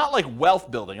 but it's not like wealth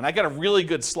building. And I got a really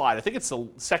good slide. I think it's the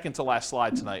second to last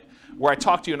slide tonight, where I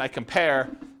talk to you and I compare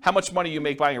how much money you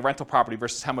make buying a rental property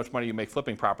versus how much money you make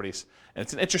flipping properties. And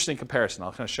it's an interesting comparison.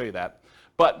 I'll kind of show you that.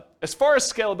 But as far as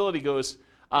scalability goes,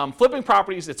 flipping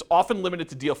properties, it's often limited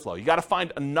to deal flow. You got to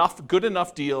find good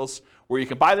enough deals where you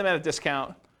can buy them at a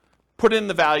discount, put in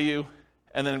the value,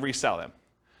 and then resell them.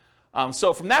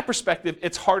 So from that perspective,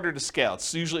 it's harder to scale.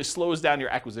 It usually slows down your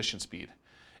acquisition speed.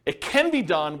 It can be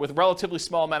done with a relatively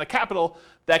small amount of capital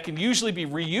that can usually be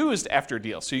reused after a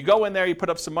deal. So you go in there, you put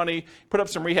up some money, put up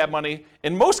some rehab money.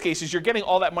 In most cases, you're getting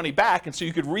all that money back, and so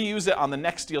you could reuse it on the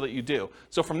next deal that you do.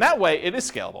 So from that way, it is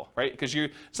scalable, right? Because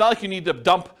it's not like you need to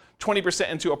dump 20%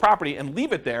 into a property and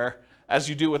leave it there as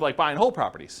you do with like buy and hold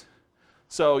properties.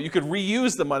 So you could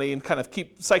reuse the money and kind of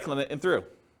keep cycling it in through.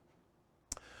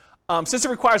 Since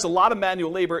it requires a lot of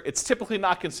manual labor, it's typically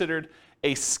not considered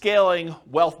a scaling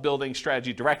wealth building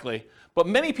strategy directly, but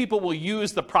many people will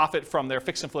use the profit from their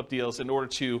fix and flip deals in order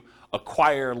to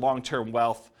acquire long-term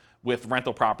wealth with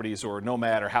rental properties or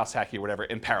nomad or house hacking or whatever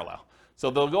in parallel. So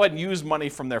they'll go ahead and use money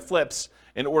from their flips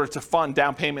in order to fund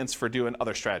down payments for doing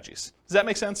other strategies. Does that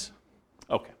make sense?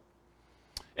 Okay.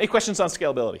 Any questions on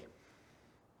scalability?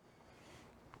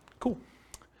 Cool.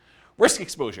 Risk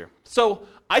exposure. So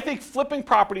I think flipping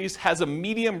properties has a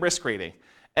medium risk rating.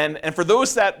 And for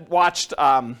those that watched,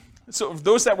 so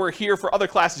those that were here for other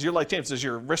classes, you're like, James, does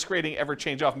your risk rating ever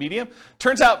change off medium?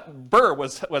 Turns out Burr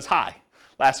was high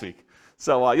last week.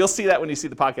 So you'll see that when you see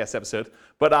the podcast episode.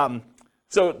 But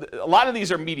so a lot of these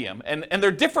are medium. And there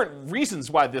are different reasons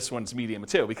why this one's medium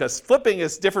too, because flipping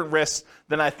is different risks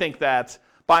than I think that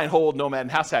buy and hold, nomad,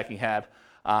 and house hacking had.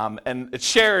 And it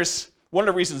shares. One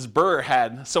of the reasons Burr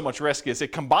had so much risk is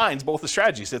it combines both the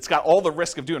strategies. It's got all the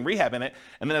risk of doing rehab in it,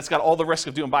 and then it's got all the risk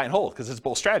of doing buy and hold because it's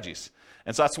both strategies.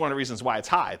 And so that's one of the reasons why it's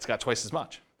high. It's got twice as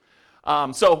much.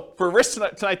 So for risk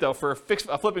tonight though, for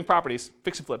flipping properties,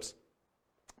 fix and flips,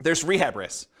 there's rehab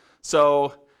risks.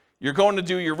 So you're going to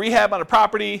do your rehab on a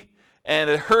property, and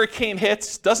a hurricane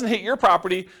hits, doesn't hit your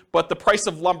property, but the price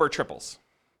of lumber triples.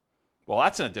 Well,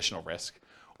 that's an additional risk.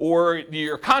 Or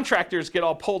your contractors get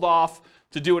all pulled off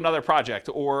to do another project,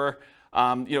 or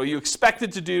you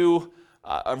expected to do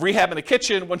a rehab in a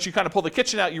kitchen. Once you kind of pull the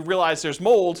kitchen out, you realize there's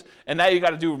mold, and now you got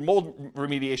to do mold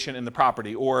remediation in the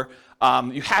property. Or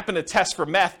you happen to test for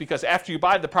meth because after you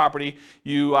buy the property,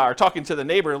 you are talking to the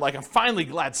neighbor like, I'm finally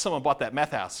glad someone bought that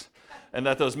meth house, and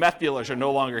that those meth dealers are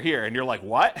no longer here. And you're like,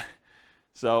 what?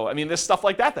 So, I mean, there's stuff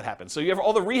like that happens. So you have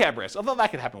all the rehab risks, although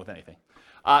that could happen with anything.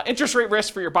 Interest rate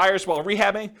risk for your buyers while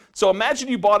rehabbing. So imagine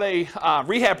you bought a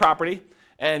rehab property,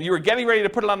 and you were getting ready to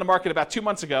put it on the market about 2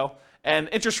 months ago, and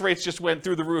interest rates just went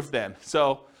through the roof then.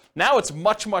 So now it's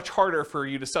much, much harder for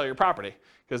you to sell your property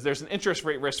because there's an interest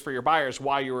rate risk for your buyers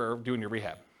while you were doing your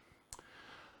rehab.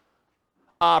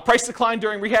 Price decline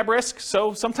during rehab risk.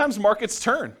 So sometimes markets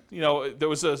turn. There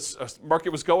was a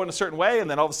market was going a certain way, and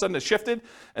then all of a sudden it shifted,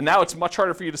 and now it's much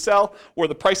harder for you to sell, or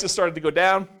the prices started to go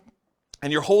down.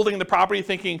 And you're holding the property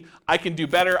thinking, I can do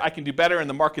better, and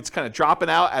the market's kind of dropping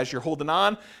out as you're holding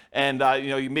on. And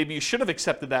maybe you should have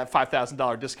accepted that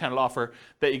 $5,000 discounted offer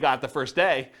that you got the first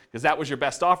day, because that was your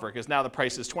best offer, because now the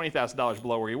price is $20,000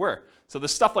 below where you were. So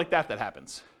there's stuff like that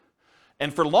happens.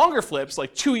 And for longer flips,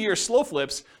 like 2-year slow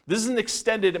flips, this is an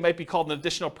extended, it might be called an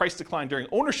additional price decline during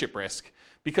ownership risk,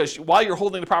 because while you're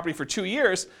holding the property for 2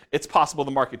 years, it's possible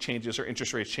the market changes or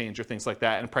interest rates change or things like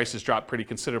that, and prices drop pretty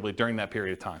considerably during that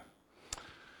period of time.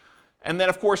 And then,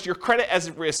 of course, your credit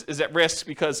is at risk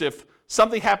because if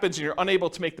something happens and you're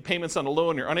unable to make the payments on the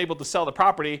loan, you're unable to sell the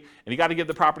property, and you got to give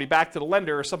the property back to the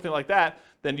lender or something like that,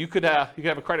 then you could have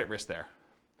a credit risk there.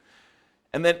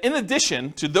 And then in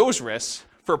addition to those risks,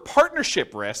 for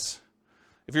partnership risks,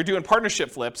 if you're doing partnership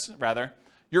flips, rather,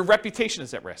 your reputation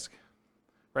is at risk,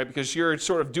 right? Because you're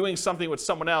sort of doing something with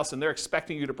someone else and they're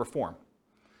expecting you to perform.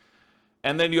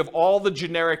 And then you have all the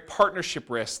generic partnership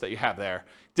risks that you have there.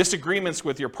 Disagreements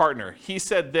with your partner. He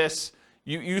said this,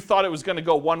 you thought it was going to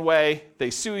go one way, they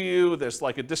sue you, there's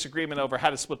like a disagreement over how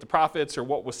to split the profits or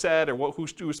what was said or who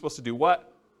was supposed to do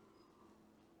what.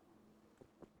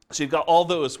 So you've got all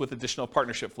those with additional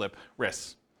partnership flip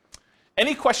risks.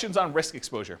 Any questions on risk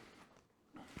exposure?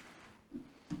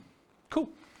 Cool.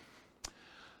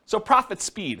 So profit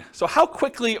speed. So how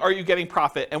quickly are you getting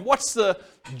profit, and what's the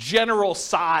general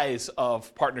size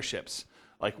of partnerships?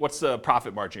 Like what's the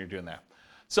profit margin you're doing there?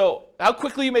 So how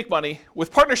quickly you make money. With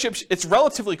partnerships, it's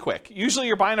relatively quick. Usually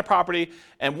you're buying a property,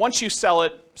 and once you sell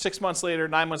it, 6 months later,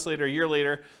 9 months later, a year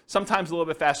later, sometimes a little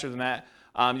bit faster than that,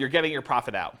 you're getting your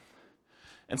profit out.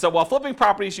 And so while flipping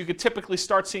properties, you could typically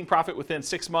start seeing profit within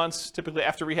 6 months, typically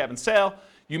after rehab and sale.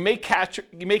 You may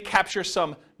capture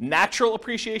some natural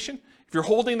appreciation. If you're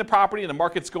holding the property and the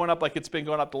market's going up like it's been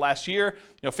going up the last year,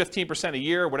 15% a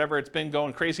year, whatever it's been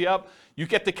going crazy up, you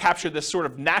get to capture this sort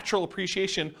of natural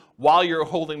appreciation while you're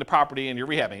holding the property and you're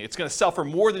rehabbing. It's going to sell for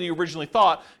more than you originally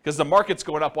thought because the market's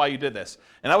going up while you did this.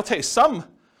 And I will tell you,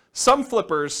 some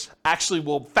flippers actually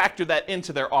will factor that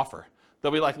into their offer.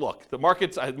 They'll be like, look, the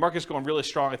market's going really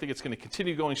strong. I think it's going to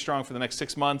continue going strong for the next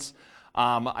 6 months.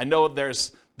 I know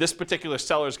this particular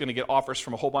seller is going to get offers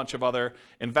from a whole bunch of other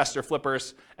investor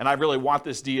flippers, and I really want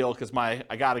this deal because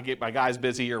I got to get my guys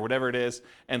busy or whatever it is.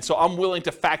 And so I'm willing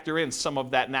to factor in some of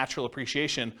that natural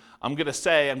appreciation. I'm going to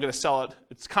sell it.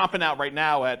 It's comping out right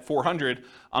now at 400.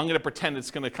 I'm going to pretend it's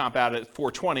going to comp out at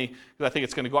 420 because I think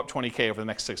it's going to go up 20K over the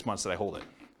next 6 months that I hold it.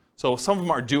 So some of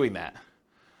them are doing that.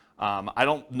 I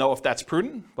don't know if that's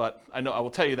prudent, but I will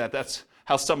tell you that that's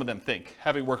how some of them think,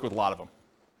 having worked with a lot of them.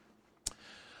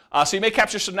 So you may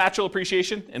capture some natural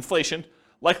appreciation, inflation,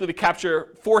 likely to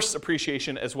capture forced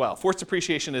appreciation as well. Forced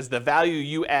appreciation is the value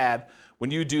you add when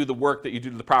you do the work that you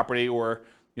do to the property or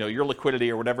your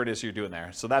liquidity or whatever it is you're doing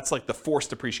there. So that's like the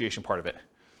forced appreciation part of it.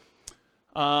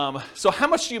 So how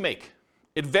much do you make?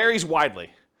 It varies widely,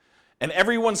 and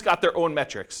everyone's got their own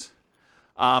metrics.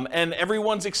 And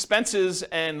everyone's expenses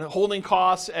and holding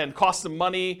costs and costs of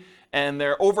money and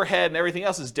their overhead and everything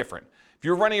else is different. If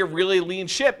you're running a really lean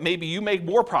ship, maybe you make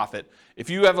more profit.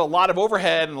 If you have a lot of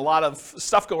overhead and a lot of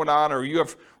stuff going on, or you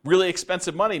have really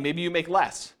expensive money, maybe you make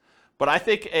less. But I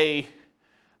think a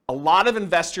lot of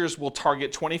investors will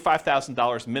target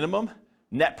 $25,000 minimum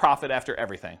net profit after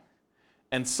everything.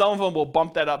 And some of them will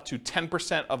bump that up to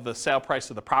 10% of the sale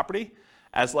price of the property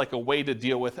as like a way to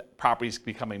deal with properties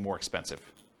becoming more expensive.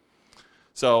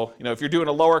 So, if you're doing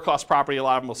a lower cost property, a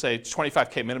lot of them will say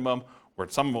 $25K minimum, or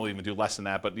some will even do less than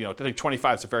that, but I think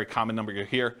 25 is a very common number you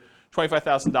hear.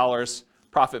 $25,000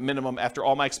 profit minimum after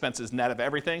all my expenses net of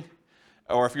everything.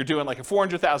 Or if you're doing like a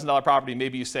 $400,000 property,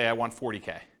 maybe you say I want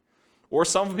 40K. Or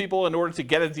some people, in order to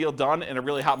get a deal done in a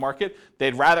really hot market,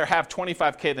 they'd rather have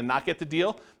 25K than not get the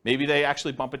deal. Maybe they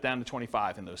actually bump it down to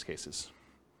 25 in those cases.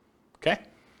 Okay?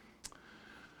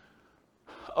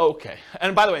 Okay,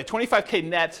 and by the way, 25K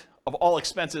net of all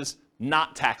expenses,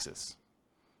 not taxes.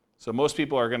 So most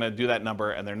people are going to do that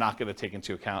number, and they're not going to take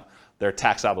into account their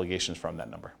tax obligations from that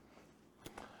number.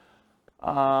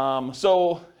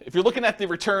 So if you're looking at the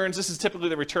returns, this is typically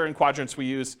the return quadrants we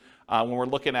use when we're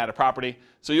looking at a property.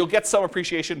 So you'll get some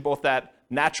appreciation, both that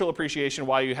natural appreciation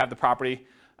while you have the property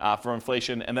from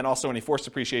inflation, and then also any forced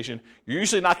appreciation. You're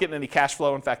usually not getting any cash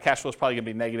flow. In fact, cash flow is probably going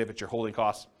to be negative at your holding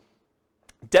costs.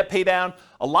 Debt pay down,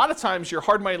 a lot of times your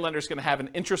hard money lender is going to have an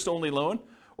interest-only loan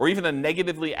or even a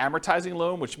negatively amortizing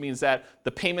loan, which means that the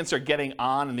payments are getting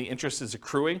on and the interest is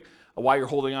accruing while you're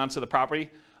holding on to the property.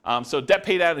 So debt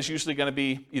pay down is usually going to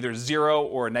be either zero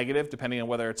or a negative, depending on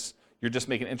whether you're just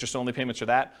making interest-only payments or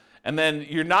that. And then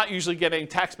you're not usually getting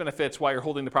tax benefits while you're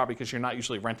holding the property because you're not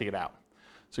usually renting it out.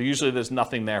 So usually there's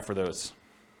nothing there for those.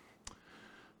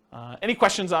 Any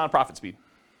questions on profit speed?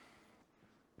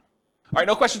 All right,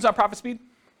 no questions on profit speed?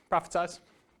 Profit size?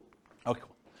 Okay,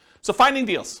 cool. So finding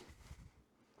deals.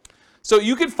 So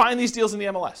you can find these deals in the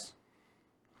MLS.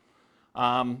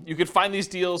 You can find these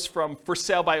deals from for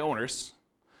sale by owners.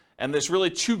 And there's really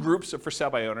two groups of for sale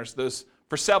by owners. Those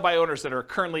for sale by owners that are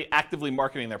currently actively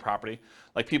marketing their property,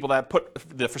 like people that put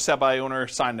the for sale by owner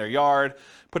sign in their yard,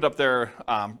 put up their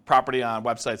property on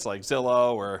websites like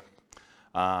Zillow or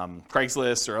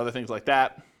Craigslist or other things like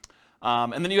that.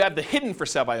 And then you have the hidden for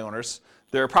sale by owners.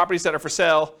 There are properties that are for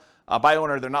sale by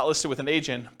owner. They're not listed with an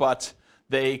agent, but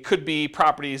they could be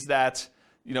properties that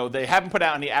they haven't put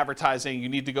out any advertising. You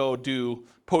need to go do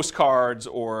postcards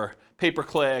or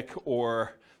pay-per-click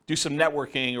or do some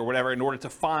networking or whatever in order to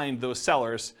find those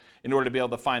sellers, in order to be able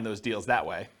to find those deals that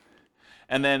way.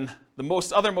 And then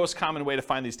the other most common way to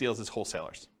find these deals is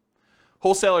wholesalers.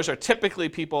 Wholesalers are typically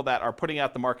people that are putting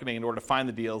out the marketing in order to find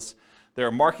the deals.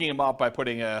 They're marking them up by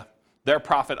putting their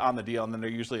profit on the deal, and then they're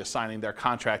usually assigning their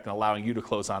contract and allowing you to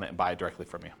close on it and buy it directly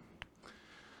from you.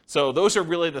 So those are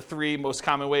really the three most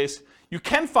common ways. You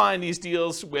can find these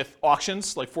deals with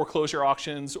auctions, like foreclosure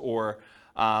auctions or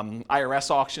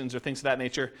IRS auctions or things of that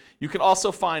nature. You can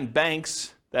also find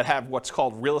banks that have what's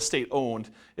called real estate owned.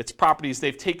 It's properties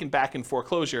they've taken back in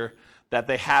foreclosure that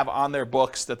they have on their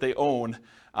books that they own.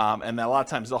 And a lot of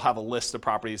times they'll have a list of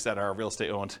properties that are real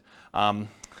estate owned.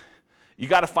 You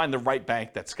got to find the right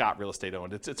bank that's got real estate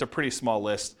owned. It's a pretty small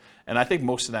list, and I think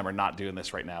most of them are not doing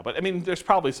this right now. But I mean, there's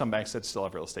probably some banks that still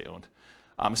have real estate owned,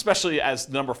 especially as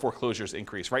the number of foreclosures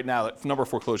increase. Right now, the number of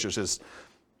foreclosures is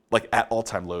like at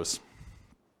all-time lows.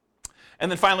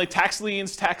 And then finally, tax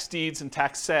liens, tax deeds, and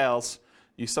tax sales.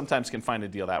 You sometimes can find a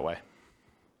deal that way.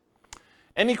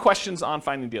 Any questions on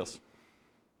finding deals?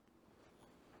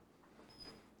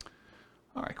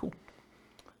 All right, cool.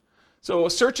 So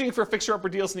searching for fixer-upper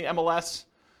deals in the MLS.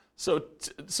 So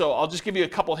I'll just give you a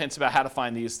couple hints about how to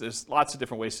find these. There's lots of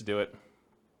different ways to do it.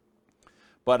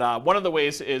 But one of the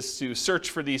ways is to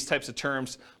search for these types of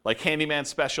terms like handyman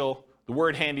special, the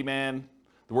word handyman,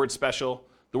 the word special,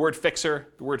 the word fixer,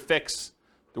 the word fix,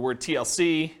 the word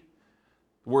TLC,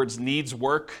 the words needs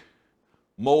work,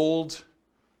 mold,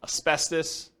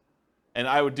 asbestos, and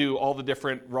I would do all the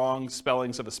different wrong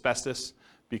spellings of asbestos,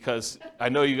 because I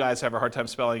know you guys have a hard time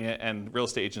spelling it, and real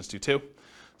estate agents do too.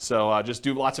 So just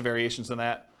do lots of variations on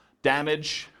that.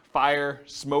 Damage, fire,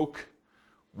 smoke,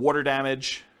 water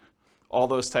damage, all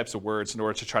those types of words in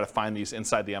order to try to find these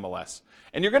inside the MLS.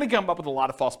 And you're going to come up with a lot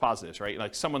of false positives, right?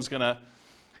 Like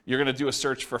you're going to do a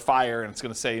search for fire, and it's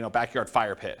going to say, backyard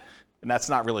fire pit. And that's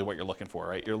not really what you're looking for,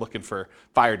 right? You're looking for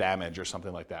fire damage or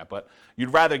something like that. But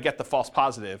you'd rather get the false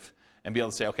positive and be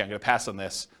able to say, okay, I'm going to pass on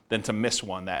this, than to miss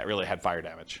one that really had fire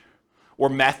damage. Or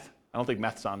meth. I don't think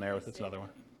meth's on there. That's another one.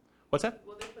 What's that?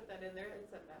 Will they put that in there?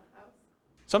 It's a meth house?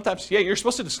 Sometimes. Yeah, you're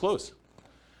supposed to disclose.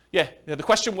 Yeah, the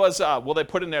question was, will they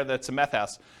put in there that it's a meth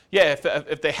house? Yeah,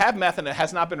 if they have meth and it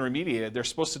has not been remediated, they're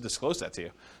supposed to disclose that to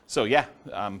you. So yeah,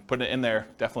 putting it in there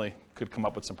definitely could come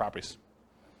up with some properties.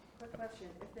 Quick question,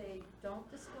 if they don't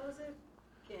disclose it,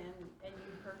 and you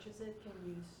purchase it, can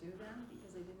you sue them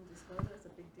because they didn't disclose it? It's a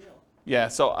big deal. Yeah,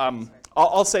 so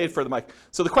I'll say it for the mic.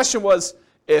 So the question was,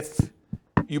 if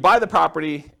you buy the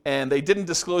property and they didn't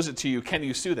disclose it to you, can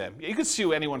you sue them? You could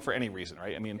sue anyone for any reason,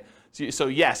 right? I mean, so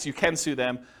yes, you can sue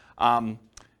them. Now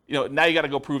you got to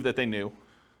go prove that they knew.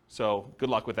 So good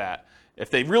luck with that. If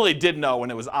they really did know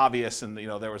and it was obvious and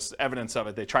there was evidence of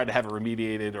it, they tried to have it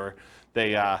remediated, or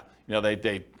they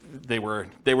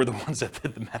were the ones that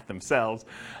did the meth themselves,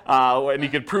 and you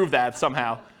could prove that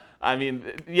somehow. I mean,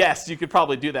 yes, you could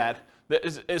probably do that.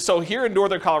 So here in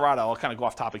Northern Colorado, I'll kind of go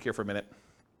off topic here for a minute.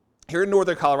 Here in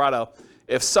Northern Colorado,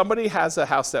 if somebody has a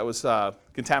house that was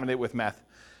contaminated with meth,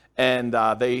 and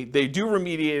they do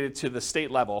remediate it to the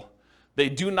state level, they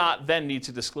do not then need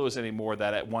to disclose anymore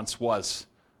that it once was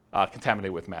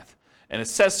contaminated with meth. And it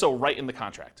says so right in the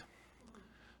contract.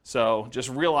 So just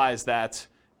realize that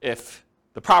if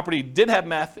the property did have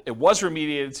meth, it was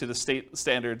remediated to the state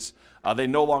standards, they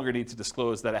no longer need to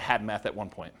disclose that it had meth at one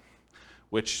point,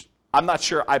 which I'm not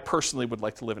sure I personally would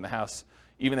like to live in a house,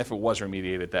 even if it was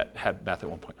remediated, that had meth at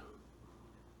one point.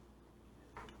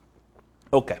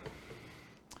 Okay.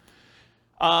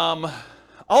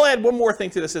 I'll add one more thing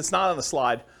to this. It's not on the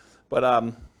slide,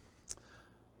 but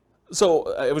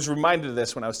so I was reminded of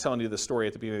this when I was telling you the story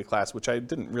at the beginning of the class, which I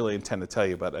didn't really intend to tell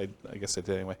you, but I guess I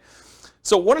did anyway.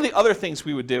 So one of the other things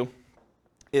we would do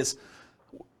is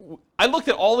I looked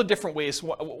at all the different ways.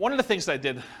 One of the things that I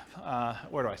did,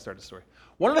 where do I start the story?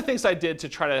 One of the things I did to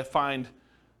try to find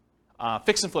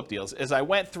fix and flip deals is I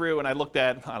went through and I looked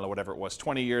at, I don't know, whatever it was,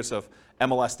 20 years of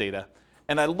MLS data.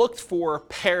 And I looked for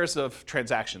pairs of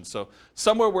transactions. So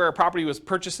somewhere where a property was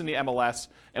purchased in the MLS,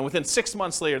 and within 6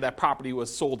 months later, that property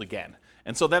was sold again.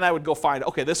 And so then I would go find,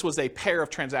 okay, this was a pair of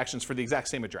transactions for the exact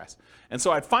same address. And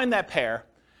so I'd find that pair,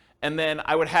 and then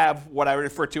I would have what I would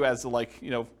refer to as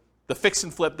the fix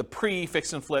and flip, the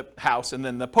pre-fix and flip house, and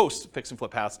then the post-fix and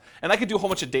flip house. And I could do a whole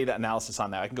bunch of data analysis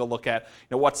on that. I can go look at,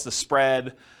 what's the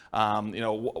spread,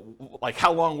 like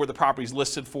how long were the properties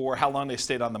listed for, how long they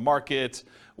stayed on the market,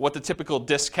 what the typical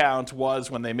discount was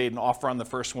when they made an offer on the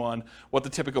first one, what the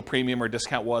typical premium or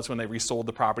discount was when they resold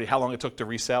the property, how long it took to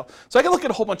resell. So I can look at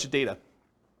a whole bunch of data.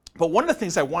 But one of the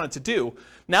things I wanted to do,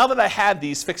 now that I had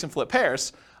these fix and flip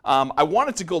pairs, I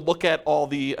wanted to go look at all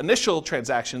the initial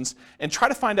transactions and try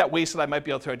to find out ways that I might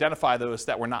be able to identify those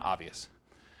that were not obvious.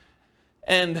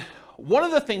 And one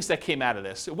of the things that came out of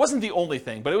this, it wasn't the only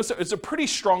thing, but it was a pretty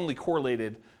strongly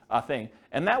correlated thing,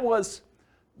 and that was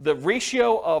the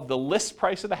ratio of the list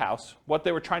price of the house, what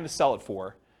they were trying to sell it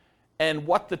for, and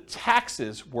what the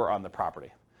taxes were on the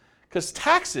property. Because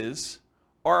taxes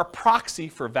are a proxy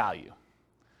for value.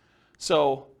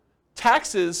 So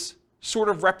taxes sort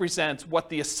of represent what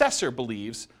the assessor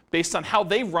believes, based on how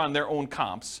they run their own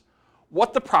comps,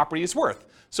 what the property is worth.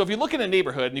 So if you look in a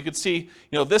neighborhood and you can see,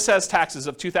 this has taxes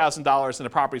of $2,000 and the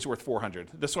property's worth $400.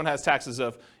 This one has taxes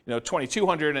of,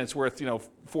 $2,200 and it's worth,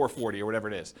 $440 or whatever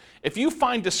it is. If you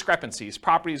find discrepancies,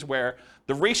 properties where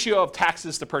the ratio of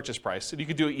taxes to purchase price, and you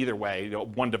could do it either way,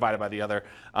 one divided by the other,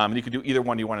 and you could do either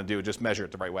one you want to do, just measure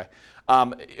it the right way.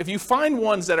 If you find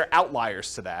ones that are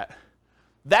outliers to that,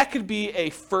 that could be a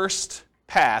first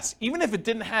pass, even if it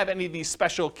didn't have any of these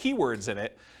special keywords in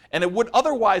it, and it would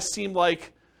otherwise seem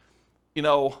like,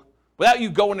 without you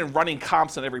going and running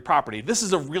comps on every property, this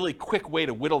is a really quick way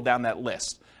to whittle down that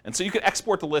list. And so you could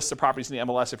export the list of properties in the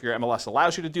MLS if your MLS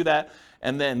allows you to do that,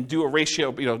 and then do a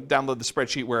ratio, download the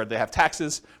spreadsheet where they have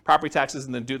taxes, property taxes,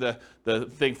 and then do the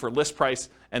thing for list price,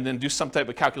 and then do some type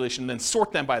of calculation, and then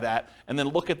sort them by that, and then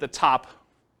look at the top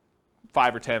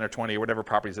 5 or 10 or 20 or whatever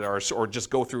properties there are, or just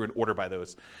go through and order by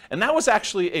those. And that was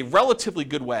actually a relatively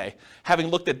good way, having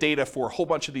looked at data for a whole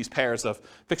bunch of these pairs of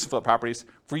fix and flip properties,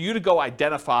 for you to go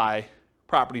identify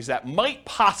properties that might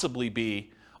possibly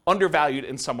be undervalued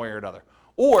in some way or another.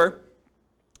 Or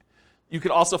you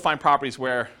could also find properties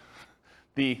where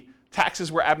the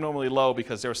taxes were abnormally low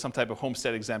because there was some type of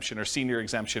homestead exemption or senior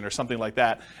exemption or something like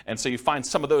that. And so you find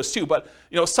some of those too. But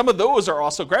some of those are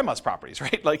also grandma's properties,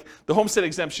 right? Like the homestead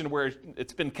exemption where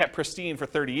it's been kept pristine for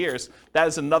 30 years, that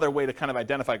is another way to kind of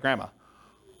identify grandma.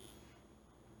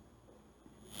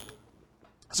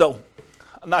 So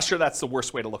I'm not sure that's the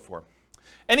worst way to look for.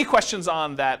 Any questions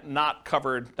on that not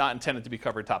intended to be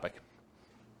covered topic?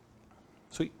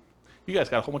 Sweet. You guys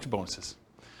got a whole bunch of bonuses.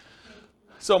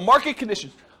 So market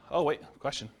conditions. Oh, wait,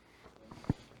 question.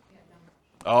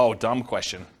 Oh, dumb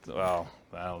question. Well,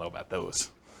 I don't know about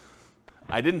those.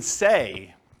 I didn't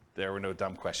say there were no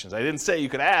dumb questions. I didn't say you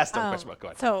could ask dumb questions. But go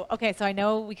ahead. So I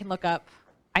know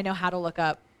I know how to look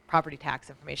up property tax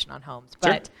information on homes,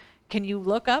 but Sure. Can you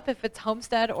look up if it's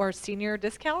homestead or senior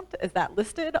discount? Is that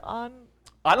listed on?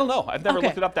 I don't know. I've never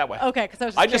looked it up that way. Okay,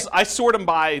 because I sort them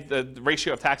by the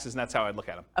ratio of taxes, and that's how I look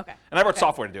at them. Okay. And I wrote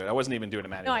software to do it. I wasn't even doing it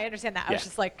manually. No, I understand that. I was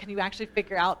just like, can you actually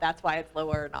figure out that's why it's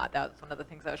lower or not? That was one of the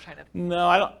things I was trying to. No,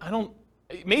 I don't.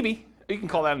 Maybe you can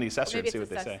call that in the assessor and see what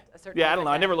they say. Yeah, I don't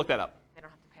know. I never looked that up. They don't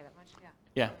have to pay that much.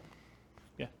 Yeah.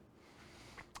 Yeah.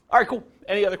 All right, cool.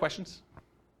 Any other questions?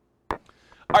 All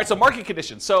right, so market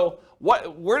conditions. So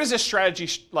where does this strategy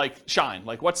shine?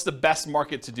 Like, what's the best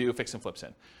market to do fix and flips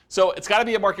in? So it's got to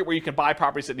be a market where you can buy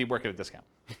properties that need work at a discount.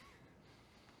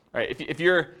 Right? If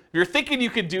you're thinking you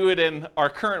could do it in our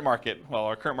current market, well,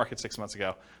 our current market 6 months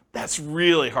ago, that's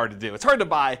really hard to do. It's hard to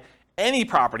buy any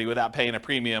property without paying a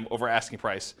premium over asking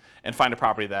price and find a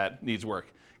property that needs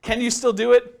work. Can you still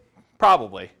do it?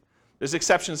 Probably. There's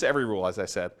exceptions to every rule, as I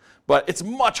said, but it's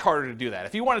much harder to do that.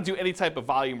 If you want to do any type of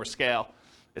volume or scale,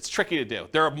 it's tricky to do.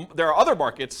 There are other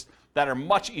markets that are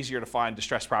much easier to find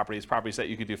distressed properties that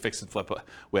you could do fix and flip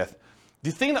with.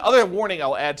 The other warning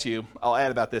I'll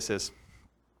add about this is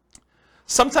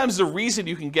sometimes the reason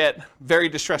you can get very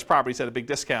distressed properties at a big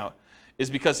discount is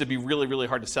because it'd be really, really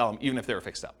hard to sell them even if they were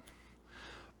fixed up.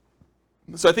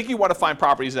 So I think you want to find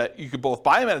properties that you could both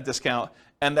buy them at a discount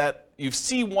and that you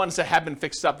see ones that have been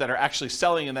fixed up that are actually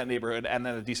selling in that neighborhood and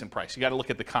at a decent price. You got to look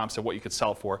at the comps of what you could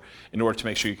sell for in order to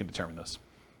make sure you can determine those.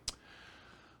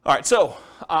 All right, so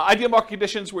ideal market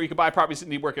conditions where you can buy properties that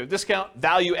need work at a discount,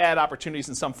 value add opportunities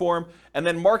in some form, and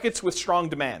then markets with strong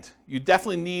demand. You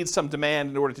definitely need some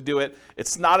demand in order to do it.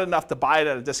 It's not enough to buy it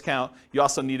at a discount. You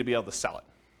also need to be able to sell it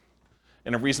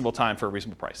in a reasonable time for a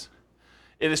reasonable price.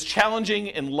 It is challenging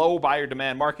in low buyer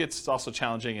demand markets. It's also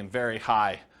challenging in very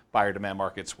high buyer demand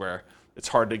markets where it's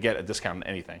hard to get a discount on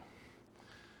anything.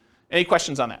 Any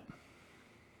questions on that?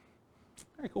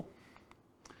 Very cool.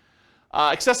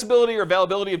 Accessibility or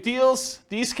availability of deals.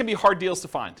 These can be hard deals to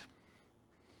find.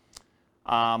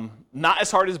 Not as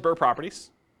hard as BRRRR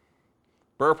properties.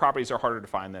 BRRRR properties are harder to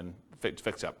find than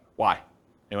fix up. Why?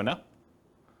 Anyone know?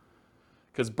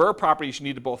 Because BRRRR properties, you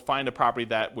need to both find a property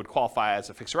that would qualify as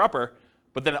a fixer-upper,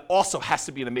 but then it also has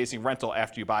to be an amazing rental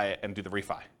after you buy it and do the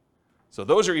refi. So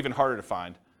those are even harder to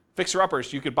find.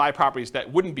 Fixer-uppers, you could buy properties that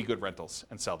wouldn't be good rentals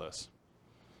and sell those.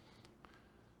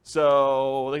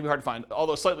 So they can be hard to find,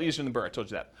 although slightly easier than Burr, I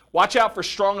told you that. Watch out for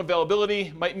strong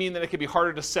availability. Might mean that it can be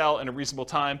harder to sell in a reasonable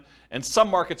time. And some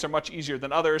markets are much easier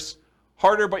than others.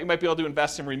 Harder, but you might be able to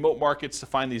invest in remote markets to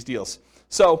find these deals.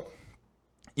 So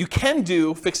you can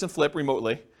do fix and flip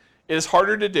remotely. It is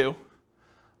harder to do.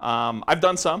 I've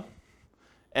done some,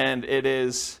 and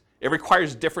it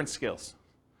requires different skills.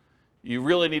 You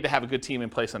really need to have a good team in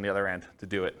place on the other end to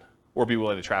do it, or be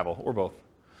willing to travel, or both.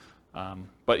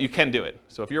 But you can do it.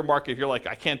 So if your market, if you're like,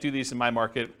 I can't do these in my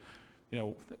market,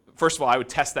 first of all, I would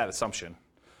test that assumption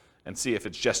and see if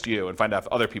it's just you and find out if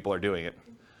other people are doing it.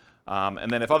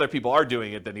 And then if other people are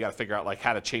doing it, then you got to figure out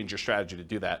how to change your strategy to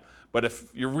do that. But if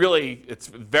it's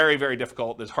very, very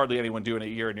difficult, there's hardly anyone doing it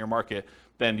here in your market,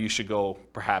 then you should go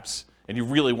perhaps, and you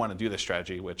really want to do this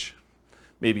strategy, which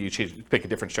maybe you pick a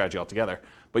different strategy altogether.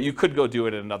 But you could go do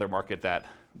it in another market that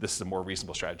this is a more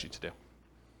reasonable strategy to do.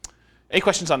 Any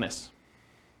questions on this?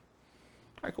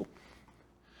 All right, cool.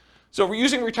 So we're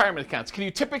using retirement accounts. Can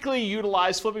you typically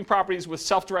utilize flipping properties with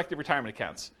self-directed retirement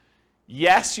accounts?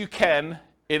 Yes, you can.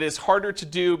 It is harder to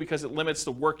do because it limits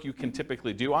the work you can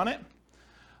typically do on it.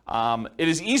 It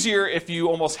is easier if you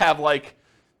almost have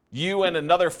you and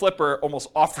another flipper almost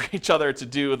offer each other to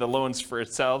do the loans for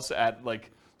yourselves at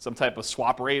some type of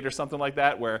swap rate or something like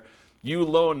that, where you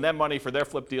loan them money for their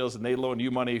flip deals and they loan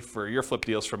you money for your flip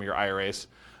deals from your IRAs.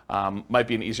 Might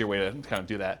be an easier way to kind of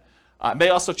do that. It may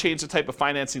also change the type of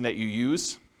financing that you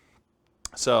use.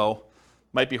 So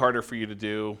might be harder for you to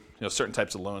do certain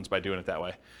types of loans by doing it that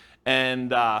way.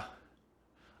 And I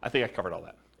think I covered all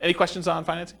that. Any questions on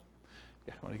financing?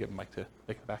 Yeah, I want to give Mike to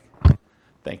make it back.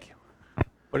 Thank you.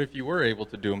 But if you were able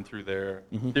to do them through there,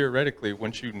 theoretically,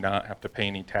 wouldn't you not have to pay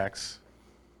any tax?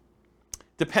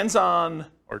 Depends on...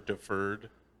 Or deferred?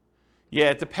 Yeah,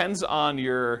 it depends on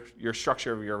your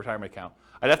structure of your retirement account.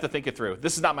 I'd have to think it through.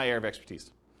 This is not my area of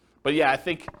expertise. But yeah, I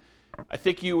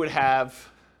think you would have...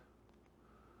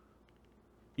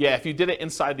 Yeah, if you did it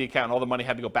inside the account and all the money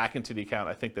had to go back into the account,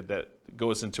 I think that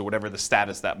goes into whatever the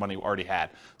status that money already had.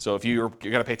 So if you're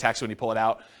going to pay tax when you pull it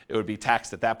out, it would be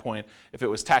taxed at that point. If it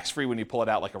was tax-free when you pull it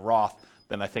out like a Roth,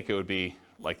 then I think it would be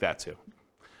like that too.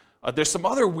 There's some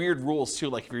other weird rules too,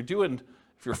 like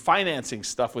if you're financing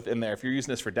stuff within there, if you're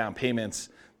using this for down payments,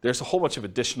 there's a whole bunch of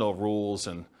additional rules,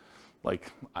 and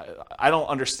I don't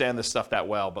understand this stuff that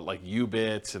well, but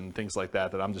UBITs and things like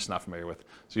that I'm just not familiar with.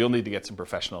 So you'll need to get some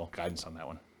professional guidance on that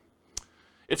one.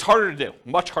 It's harder to do,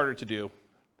 much harder to do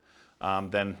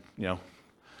than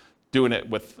doing it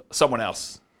with someone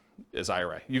else's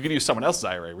IRA. You can use someone else's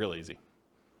IRA real easy.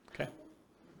 Okay?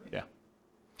 Yeah.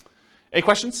 Any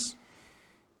questions?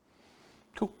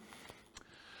 Cool.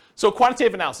 So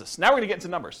quantitative analysis. Now we're going to get into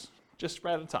numbers, just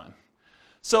right out of time.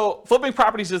 So flipping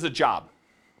properties is a job.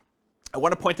 I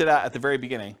want to point to that at the very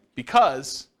beginning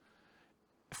because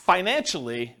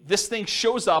financially, this thing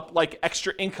shows up like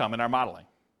extra income in our modeling.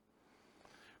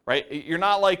 Right?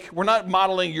 We're not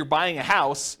modeling you're buying a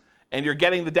house and you're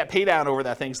getting the debt pay down over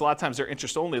that thing. So a lot of times they're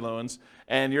interest-only loans,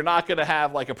 and you're not going to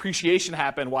have appreciation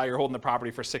happen while you're holding the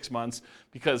property for 6 months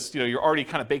because you're already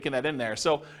kind of baking that in there.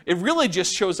 So it really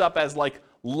just shows up as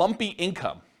lumpy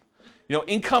income.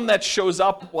 Income that shows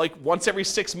up once every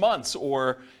 6 months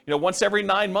or once every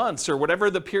 9 months or whatever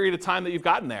the period of time that you've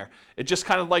gotten there. It just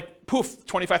kind of poof,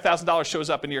 $25,000 shows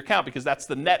up in your account because that's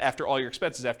the net after all your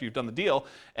expenses after you've done the deal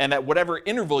and at whatever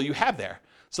interval you have there.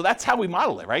 So that's how we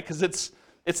model it, right? Because it's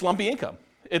lumpy income.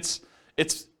 It's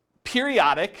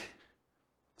periodic,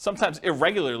 sometimes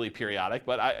irregularly periodic,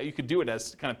 but you could do it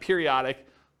as kind of periodic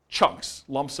chunks,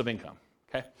 lumps of income.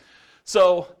 Okay.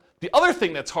 So the other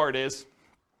thing that's hard is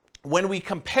when we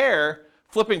compare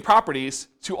flipping properties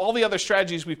to all the other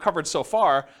strategies we've covered so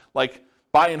far, like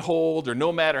buy and hold or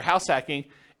nomad or house hacking,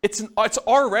 it's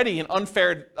already an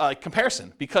unfair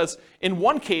comparison because in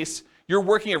one case, you're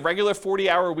working a regular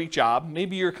 40-hour-a-week job.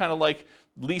 Maybe you're kind of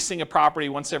leasing a property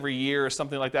once every year or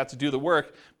something like that to do the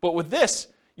work. But with this,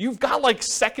 you've got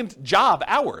second job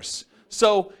hours.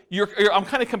 So I'm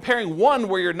kind of comparing one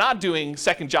where you're not doing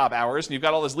second job hours and you've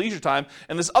got all this leisure time,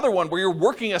 and this other one where you're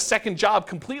working a second job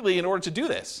completely in order to do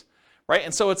this, right?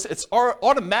 And so it's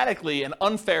automatically an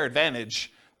unfair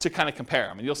advantage to kind of compare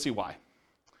them, and you'll see why.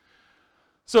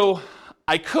 So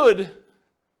I could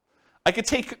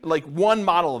take one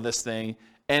model of this thing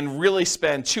and really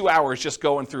spend 2 hours just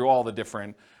going through all the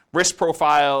different risk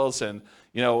profiles and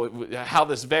how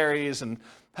this varies and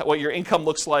what your income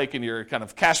looks like and your kind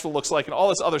of cash flow looks like and all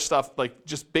this other stuff,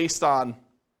 just based on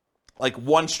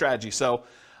one strategy. So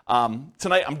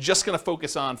tonight I'm just going to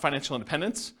focus on financial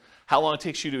independence, how long it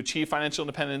takes you to achieve financial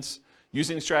independence,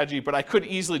 using the strategy, but I could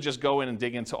easily just go in and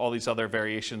dig into all these other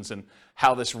variations and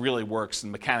how this really works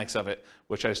and mechanics of it,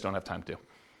 which I just don't have time to.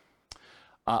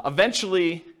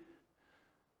 Eventually,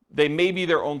 they may be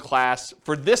their own class.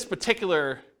 For this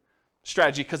particular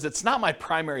strategy, because it's not my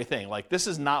primary thing, like this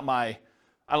is not my,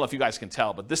 I don't know if you guys can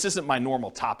tell, but this isn't my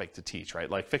normal topic to teach, right?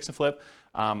 Like fix and flip.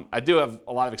 I do have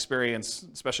a lot of experience,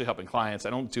 especially helping clients. I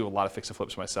don't do a lot of fix and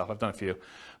flips myself. I've done a few.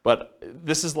 But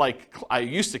this is like, I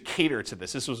used to cater to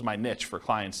this. This was my niche for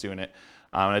clients doing it.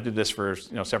 And I did this for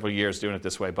several years doing it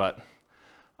this way, but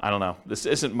I don't know. This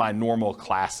isn't my normal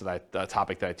class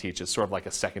topic that I teach. It's sort of like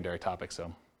a secondary topic.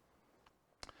 So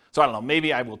I don't know.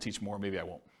 Maybe I will teach more. Maybe I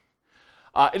won't.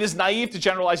 It is naive to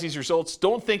generalize these results.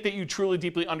 Don't think that you truly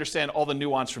deeply understand all the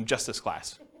nuance from just this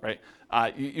class, right?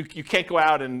 You can't go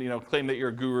out and claim that you're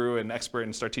a guru and expert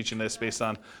and start teaching this based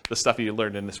on the stuff you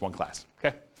learned in this one class,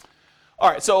 okay? All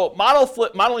right, so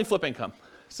modeling flip income.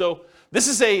 So this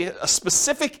is a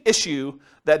specific issue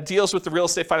that deals with the real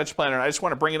estate financial planner, and I just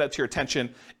want to bring it up to your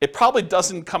attention. It probably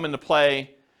doesn't come into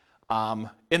play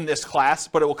in this class,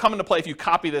 but it will come into play if you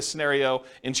copy this scenario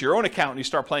into your own account and you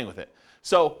start playing with it.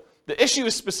 So the issue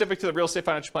is specific to the real estate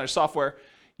financial planner software.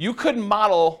 You could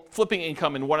model flipping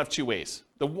income in one of two ways.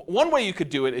 The one way you could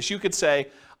do it is you could say,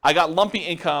 I got lumpy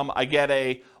income, I get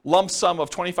a lump sum of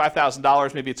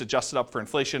 $25,000, maybe it's adjusted up for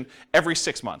inflation, every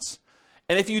 6 months.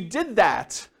 And if you did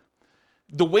that,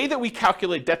 the way that we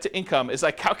calculate debt to income is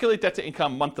I calculate debt to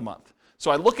income month to month. So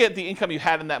I look at the income you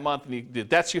had in that month and the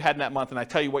debts you had in that month, and I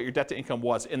tell you what your debt to income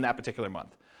was in that particular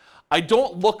month. I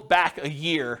don't look back a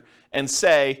year and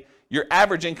say, your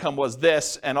average income was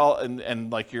this,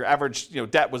 and like your average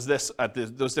debt was this at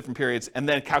those different periods, and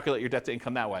then calculate your debt to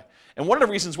income that way. And one of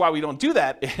the reasons why we don't do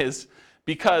that is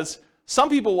because some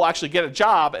people will actually get a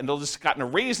job and they'll just gotten a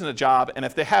raise in a job, and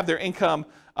if they have their income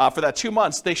for that 2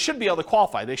 months, they should be able to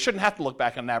qualify. They shouldn't have to look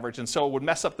back on an average, and so it would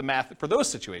mess up the math for those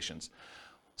situations.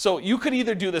 So you could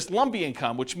either do this lumpy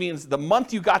income, which means the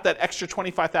month you got that extra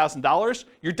 $25,000,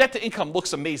 your debt to income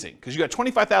looks amazing because you got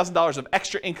 $25,000 of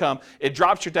extra income. It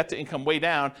drops your debt to income way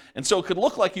down, and so it could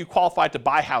look like you qualified to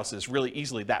buy houses really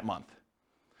easily that month.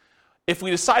 If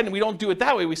we decide and we don't do it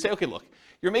that way, we say, okay, look,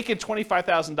 you're making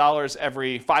 $25,000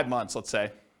 every 5 months, let's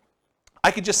say.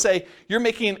 I could just say you're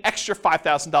making an extra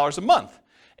 $5,000 a month.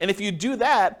 And if you do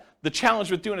that, the challenge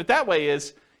with doing it that way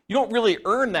is you don't really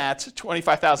earn that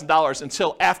 $25,000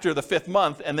 until after the 5th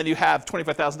month, and then you have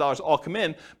 $25,000 all come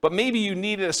in, but maybe you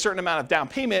needed a certain amount of down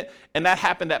payment, and that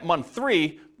happened at month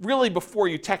 3, really before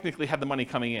you technically had the money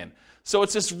coming in. So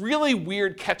it's this really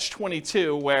weird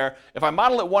catch-22 where if I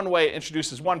model it one way, it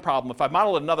introduces one problem. If I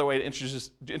model it another way, it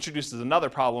introduces another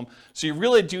problem. So you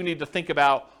really do need to think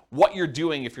about what you're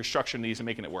doing if you're structuring these and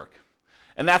making it work.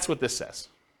 And that's what this says.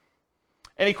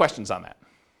 Any questions on that?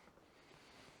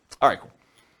 All right, cool.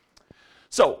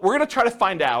 So we're going to try to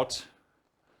find out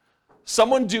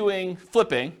someone doing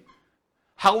flipping,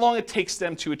 how long it takes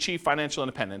them to achieve financial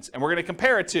independence, and we're going to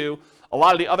compare it to a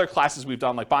lot of the other classes we've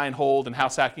done, like buy and hold and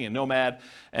house hacking and nomad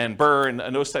and BRRRR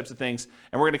and those types of things,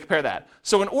 and we're going to compare that.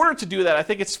 So in order to do that, I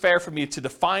think it's fair for me to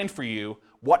define for you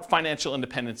what financial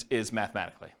independence is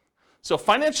mathematically. So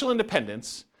financial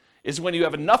independence is when you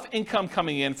have enough income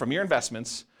coming in from your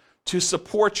investments to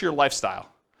support your lifestyle.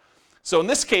 So in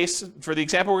this case, for the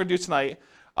example we're going to do tonight,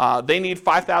 they need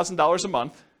 $5,000 a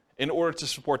month in order to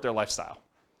support their lifestyle.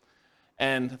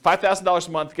 And $5,000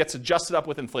 a month gets adjusted up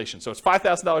with inflation. So it's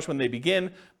 $5,000 when they begin,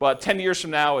 but 10 years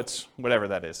from now, it's whatever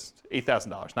that is,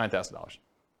 $8,000, $9,000.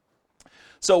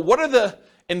 So what are the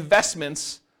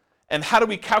investments, and how do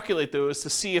we calculate those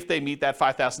to see if they meet that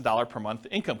 $5,000 per month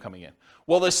income coming in?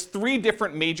 Well, there's 3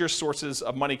 different major sources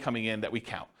of money coming in that we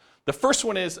count. The first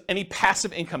one is any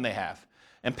passive income they have.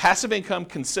 And passive income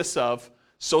consists of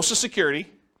Social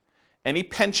Security, any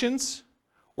pensions,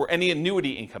 or any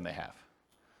annuity income they have.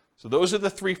 So those are the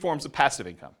 3 forms of passive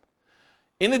income.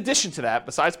 In addition to that,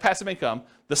 besides passive income,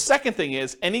 the second thing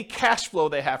is any cash flow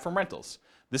they have from rentals.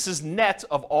 This is net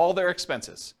of all their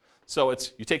expenses. So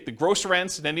it's you take the gross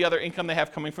rents and any other income they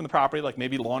have coming from the property, like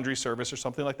maybe laundry service or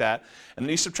something like that, and then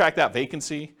you subtract out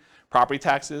vacancy, property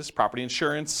taxes, property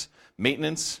insurance,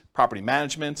 maintenance, property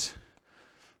management,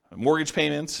 mortgage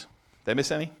payments. Did I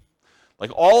miss any?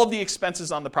 Like all of the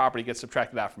expenses on the property get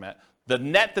subtracted out from it. The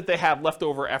net that they have left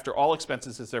over after all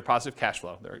expenses is their positive cash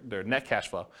flow, their net cash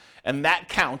flow. And that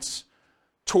counts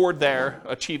toward their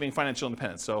achieving financial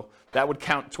independence. So that would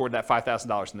count toward that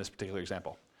 $5,000 in this particular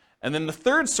example. And then the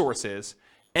third source is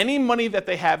any money that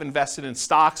they have invested in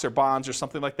stocks or bonds or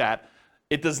something like that,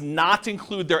 it does not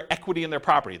include their equity in their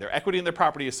property. Their equity in their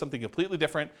property is something completely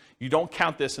different. You don't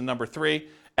count this in number 3.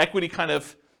 Equity kind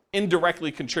of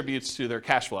indirectly contributes to their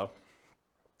cash flow.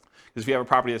 Because if you have a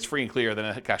property that's free and clear, then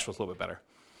it cash flows a little bit better.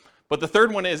 But the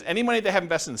third one is any money they have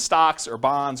invested in stocks or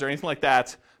bonds or anything like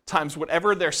that times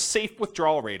whatever their safe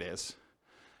withdrawal rate is.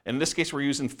 In this case, we're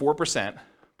using 4%,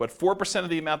 but 4% of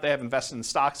the amount they have invested in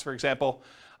stocks, for example,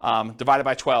 divided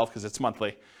by 12 because it's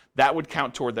monthly, that would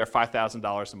count toward their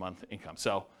 $5,000 a month income.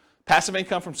 So passive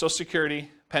income from Social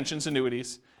Security, pensions,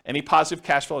 annuities, any positive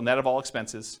cash flow net of all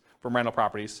expenses from rental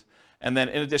properties, and then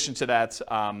in addition to that,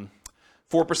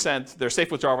 4%, their safe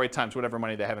withdrawal rate times whatever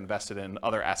money they have invested in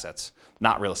other assets,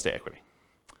 not real estate equity.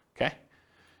 Okay?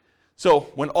 So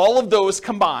when all of those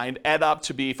combined add up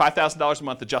to be $5,000 a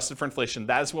month adjusted for inflation,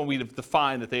 that is when we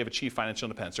define that they have achieved financial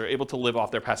independence. They're able to live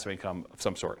off their passive income of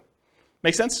some sort.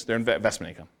 Make sense? Their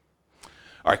investment income.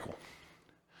 All right, cool.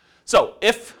 So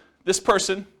if this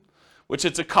person, which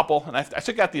it's a couple, and I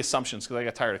took out the assumptions because I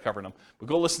got tired of covering them, but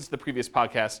go listen to the previous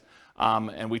podcast,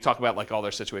 and we talk about like all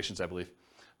their situations, I believe.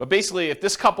 But basically, if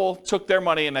this couple took their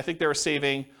money, and I think they were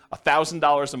saving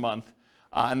 $1,000 a month,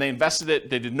 and they invested it,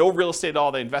 they did no real estate at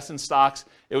all, they invested in stocks,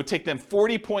 it would take them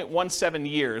 40.17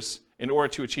 years in order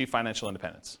to achieve financial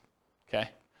independence. Okay?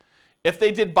 If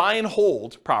they did buy and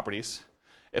hold properties,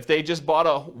 if they just bought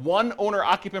a one owner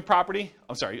occupant property,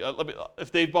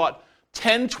 if they bought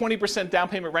 10, 20% down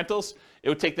payment rentals, it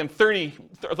would take them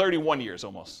 31 years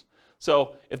almost.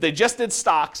 So if they just did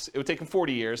stocks, it would take them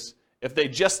 40 years. If they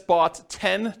just bought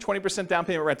 10, 20% down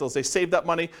payment rentals, they saved up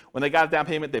money. When they got a down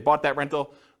payment, they bought that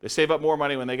rental. They save up more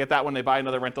money. When they get that one, they buy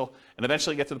another rental, and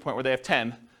eventually get to the point where they have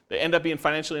 10. They end up being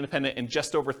financially independent in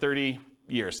just over 30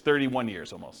 years, 31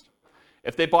 years almost.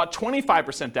 If they bought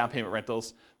 25% down payment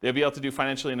rentals, they'll be able to do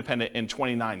financially independent in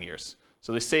 29 years.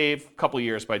 So they save a couple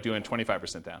years by doing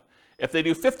 25% down. If they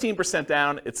do 15%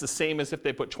 down, it's the same as if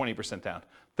they put 20% down,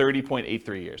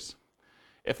 30.83 years.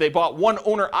 If they bought one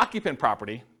owner-occupant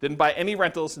property, didn't buy any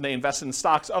rentals, and they invested in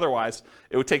stocks otherwise,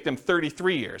 it would take them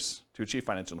 33 years to achieve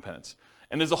financial independence.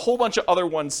 And there's a whole bunch of other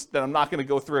ones that I'm not going to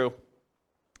go through.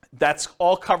 That's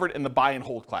all covered in the buy and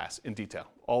hold class in detail,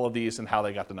 all of these and how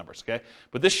they got the numbers, okay?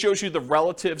 But this shows you the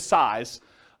relative size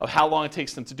of how long it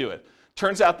takes them to do it.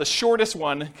 Turns out the shortest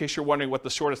one, in case you're wondering what the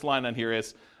shortest line on here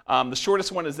is, the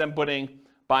shortest one is them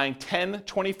buying 10,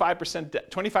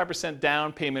 25%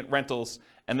 down payment rentals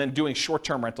and then doing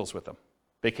short-term rentals with them,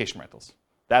 vacation rentals.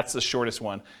 That's the shortest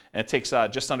one, and it takes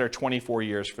just under 24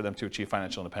 years for them to achieve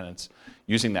financial independence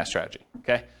using that strategy,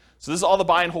 okay? So this is all the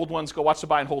buy and hold ones. Go watch the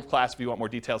buy and hold class if you want more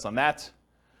details on that.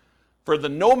 For the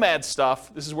nomad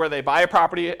stuff, this is where they buy a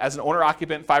property as an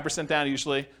owner-occupant, 5% down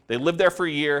usually. They live there for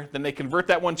a year, then they convert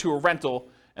that one to a rental,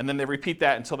 and then they repeat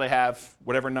that until they have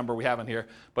whatever number we have on here,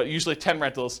 but usually 10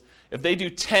 rentals. If they do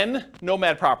 10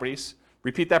 nomad properties,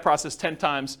 repeat that process 10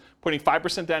 times, putting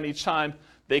 5% down each time,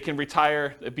 they can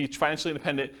retire, be financially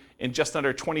independent in just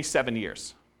under 27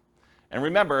 years. And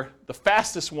remember, the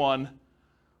fastest one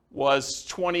was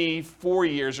 24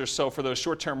 years or so for those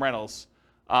short-term rentals,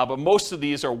 but most of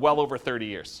these are well over 30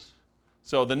 years.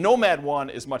 So the nomad one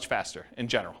is much faster in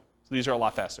general. So these are a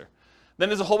lot faster. Then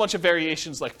there's a whole bunch of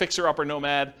variations like fixer-upper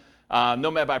nomad,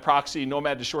 nomad by proxy,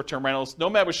 nomad to short-term rentals.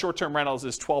 Nomad with short-term rentals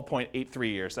is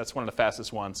 12.83 years. That's one of the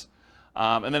fastest ones.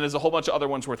 And then there's a whole bunch of other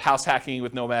ones with house hacking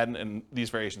with nomad and these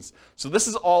variations. So this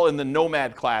is all in the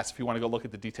nomad class if you want to go look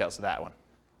at the details of that one.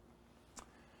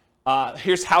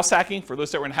 Here's house hacking for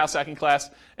those that were in house hacking class.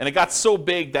 And it got so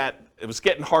big that it was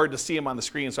getting hard to see them on the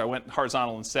screen, so I went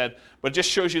horizontal instead. But it just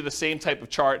shows you the same type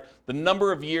of chart, the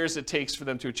number of years it takes for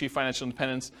them to achieve financial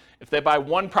independence. If they buy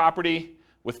one property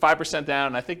with 5% down,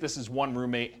 and I think this is one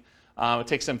roommate, it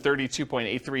takes them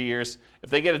 32.83 years.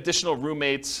 If they get additional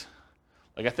roommates,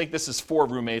 like I think this is 4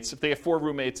 roommates. If they have 4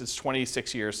 roommates, it's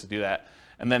 26 years to do that.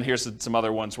 And then here's some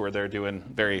other ones where they're doing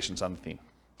variations on the theme.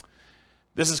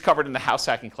 This is covered in the house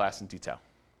hacking class in detail.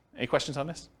 Any questions on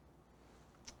this?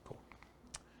 Cool.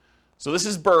 So this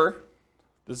is BRRRR.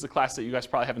 This is a class that you guys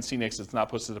probably haven't seen yet because it's not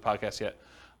posted to the podcast yet.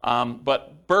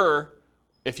 But BRRRR,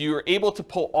 if you are able to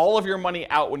pull all of your money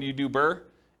out when you do BRRRR,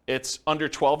 it's under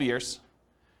 12 years.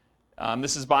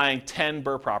 This is buying 10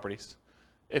 BRRRR properties.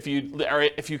 If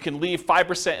you can leave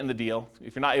 5% in the deal,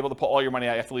 if you're not able to pull all your money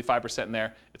out, you have to leave 5% in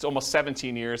there. It's almost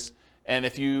 17 years. And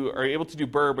if you are able to do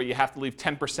BRRRR, but you have to leave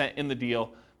 10% in the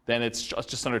deal, then it's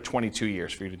just under 22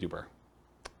 years for you to do BRRRR.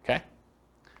 Okay?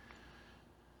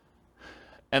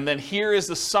 And then here is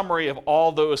the summary of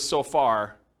all those so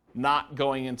far, not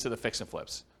going into the fix and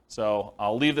flips. So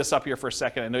I'll leave this up here for a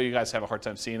second. I know you guys have a hard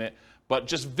time seeing it, but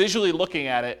just visually looking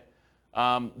at it,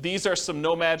 these are some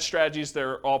nomad strategies.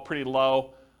 They're all pretty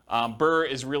low. BRRRR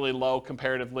is really low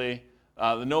comparatively.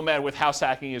 The nomad with house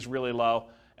hacking is really low.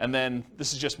 And then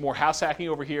this is just more house hacking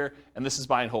over here, and this is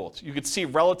buy and hold. You could see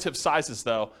relative sizes,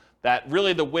 though, that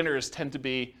really the winners tend to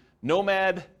be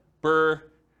nomad, BRRRR,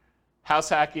 house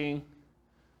hacking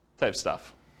type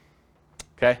stuff.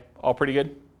 Okay, all pretty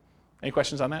good? Any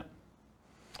questions on that?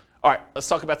 All right, let's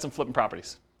talk about some flipping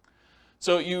properties.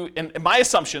 So in my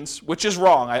assumptions, which is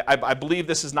wrong, I believe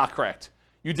this is not correct,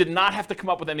 you did not have to come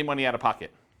up with any money out of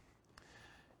pocket.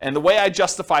 And the way I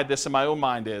justified this in my own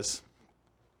mind is,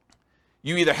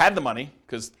 you either had the money,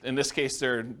 because in this case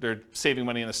they're saving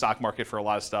money in the stock market for a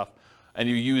lot of stuff, and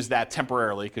you use that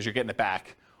temporarily because you're getting it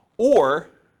back, or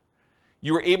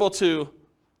you were able to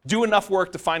do enough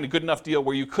work to find a good enough deal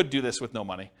where you could do this with no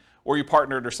money, or you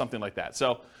partnered or something like that.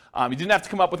 So you didn't have to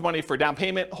come up with money for down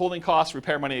payment, holding costs,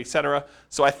 repair money, etc.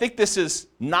 So I think this is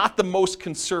not the most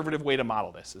conservative way to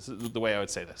model this. This is the way I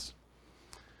would say this.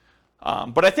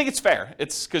 But I think it's fair.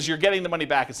 It's because you're getting the money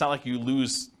back. It's not like you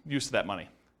lose use of that money.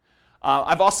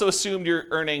 I've also assumed you're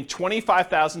earning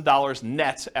 $25,000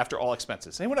 net after all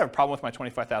expenses. Anyone have a problem with my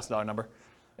 $25,000 number?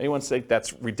 Anyone think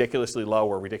that's ridiculously low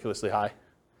or ridiculously high?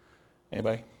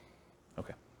 Anybody?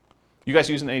 Okay. You guys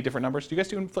using any different numbers? Do you guys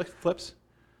do flips?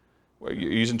 You're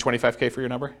using 25K for your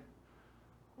number?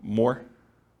 More?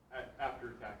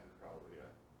 After taxes, probably,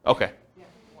 yeah. Okay. Yeah,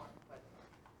 more, but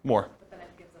More. then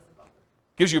it gives us a buffer.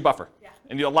 Gives you a buffer. Yeah.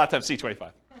 And you'll a lot of times see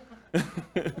 25.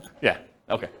 Yeah,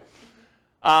 okay.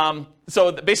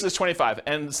 So basically it's 25.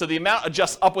 And so the amount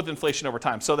adjusts up with inflation over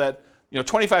time. So that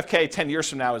 25K 10 years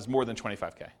from now is more than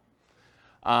 25K.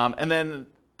 And then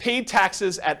paid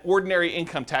taxes at ordinary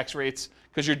income tax rates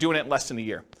because you're doing it in less than a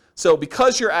year. So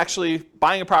because you're actually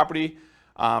buying a property,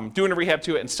 doing a rehab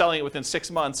to it, and selling it within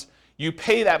 6 months, you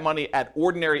pay that money at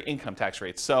ordinary income tax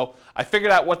rates. So I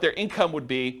figured out what their income would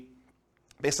be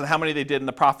based on how many they did in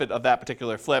the profit of that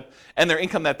particular flip and their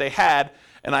income that they had,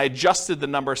 and I adjusted the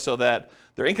number so that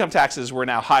their income taxes were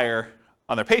now higher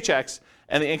on their paychecks,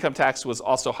 and the income tax was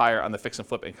also higher on the fix and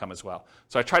flip income as well.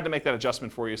 So I tried to make that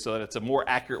adjustment for you so that it's a more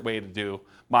accurate way to do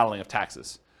modeling of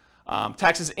taxes.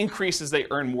 Taxes increase as they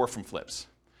earn more from flips.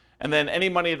 And then any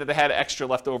money that they had extra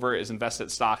left over is invested in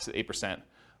stocks at 8%.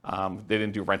 They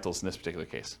didn't do rentals in this particular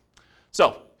case.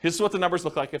 So here's what the numbers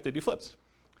look like if they do flips.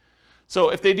 So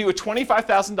if they do a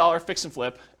 $25,000 fix and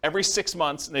flip every 6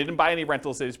 months, and they didn't buy any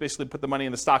rentals, they just basically put the money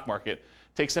in the stock market,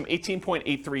 it takes them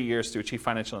 18.83 years to achieve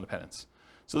financial independence.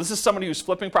 So this is somebody who's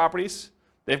flipping properties.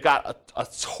 They've got a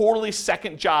totally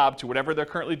second job to whatever they're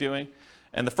currently doing.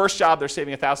 And the first job, they're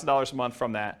saving $1,000 a month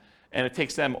from that. And it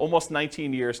takes them almost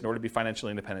 19 years in order to be financially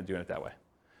independent doing it that way.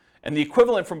 And the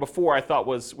equivalent from before, I thought,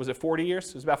 was it 40 years?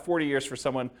 It was about 40 years for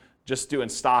someone just doing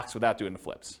stocks without doing the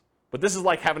flips. But this is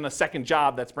like having a second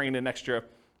job that's bringing in an extra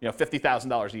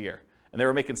 $50,000 a year. And they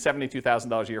were making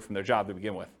 $72,000 a year from their job to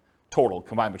begin with, total,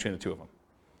 combined between the two of them.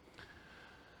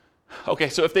 Okay,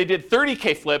 so if they did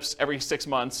 30K flips every 6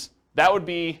 months, that would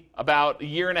be about a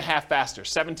year and a half faster,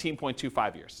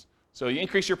 17.25 years. So you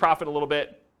increase your profit a little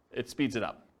bit, it speeds it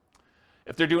up.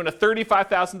 If they're doing a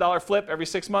 $35,000 flip every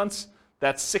 6 months,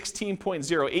 that's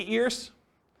 16.08 years.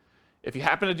 If you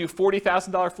happen to do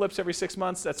 $40,000 flips every 6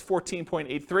 months, that's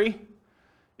 14.83.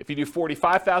 If you do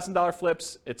 $45,000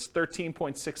 flips, it's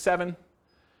 13.67.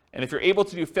 And if you're able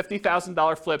to do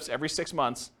 $50,000 flips every 6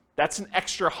 months, that's an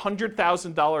extra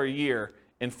 $100,000 a year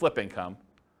in flip income.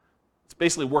 It's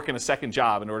basically working a second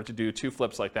job in order to do 2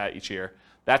 flips like that each year.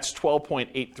 That's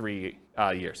 12.83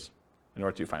 years in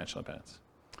order to do financial independence.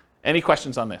 Any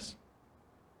questions on this?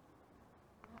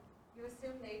 You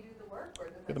assume they do the work, or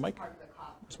the mic? part of the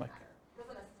cost? Where's the mic? It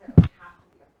doesn't necessarily have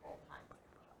to be a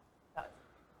full-time.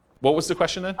 What was the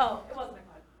question then? Oh, it wasn't a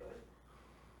question.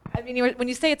 I mean, when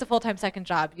you say it's a full-time second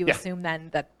job, you Yeah. assume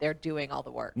then that they're doing all the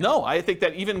work. No, I think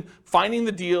that even finding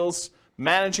the deals,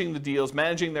 managing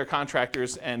their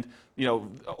contractors, and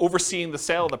overseeing the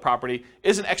sale of the property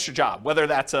is an extra job. Whether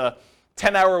that's a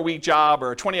 10-hour-a-week job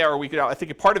or a 20-hour-a-week job, I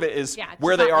think a part of it is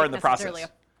where they are in the process.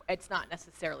 It's not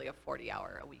necessarily a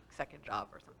 40-hour-a-week second job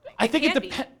or something. I think can it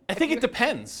be, it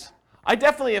depends. I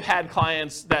definitely have had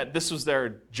clients that this was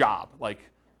their job, like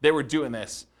they were doing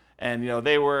this, and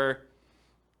they were,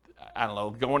 I don't know,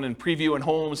 going and previewing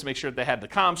homes to make sure that they had the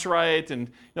comps right,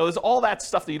 and there's all that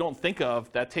stuff that you don't think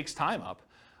of that takes time up.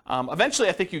 Eventually,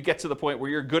 I think you get to the point where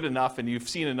you're good enough and you've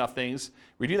seen enough things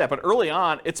where you do that. But early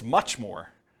on, it's much more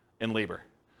in labor.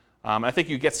 I think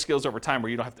you get skills over time where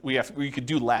you don't have to, where you could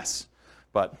do less.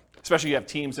 But especially you have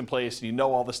teams in place and you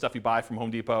know all the stuff you buy from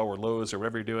Home Depot or Lowe's or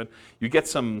whatever you're doing, you get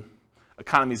some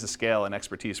economies of scale and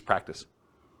expertise practice.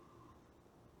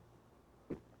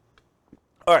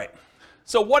 All right.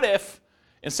 So what if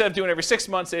instead of doing every 6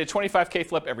 months, they did a 25K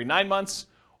flip every 9 months,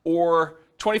 or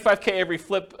 25K every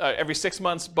flip every 6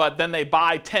 months, but then they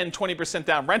buy 10, 20%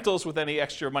 down rentals with any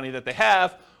extra money that they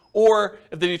have, Or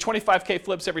if they do 25K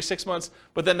flips every 6 months,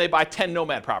 but then they buy 10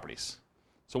 Nomad properties.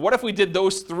 So what if we did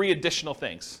those 3 additional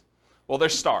things? Well, they're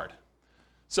starred.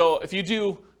 So if you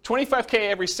do 25K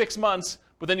every 6 months,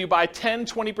 but then you buy 10,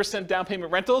 20% down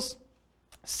payment rentals,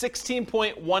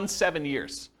 16.17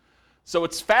 years. So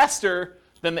it's faster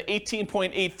than the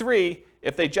 18.83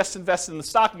 if they just invested in the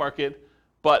stock market,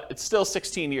 but it's still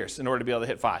 16 years in order to be able to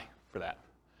hit FI for that.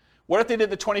 What if they did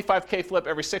the 25K flip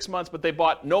every 6 months, but they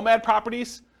bought Nomad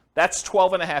properties? That's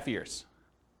 12.5 years.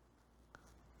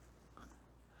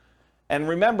 And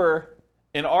remember,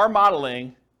 in our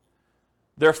modeling,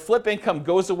 their flip income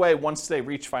goes away once they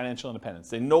reach financial independence.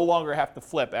 They no longer have to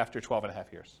flip after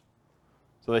 12.5 years.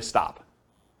 So they stop.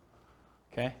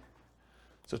 Okay?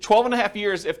 So 12.5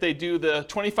 years if they do the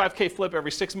 25K flip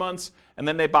every 6 months, and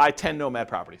then they buy 10 Nomad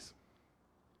properties.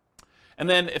 And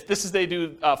then if this is they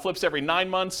do flips every 9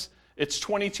 months, it's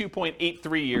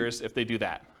 22.83 years if they do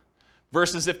that.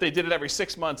 Versus if they did it every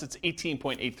 6 months, it's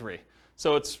 18.83.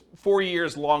 So it's 4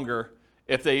 years longer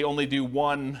if they only do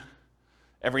one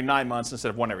every 9 months instead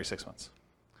of one every 6 months.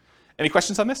 Any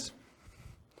questions on this?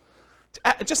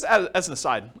 Just as an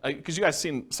aside, because you guys have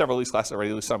seen several of these classes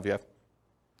already, at least some of you have.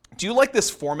 Do you like this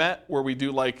format where we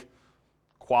do like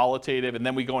qualitative and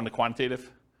then we go into quantitative?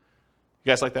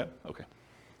 You guys like that? Okay.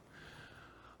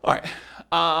 All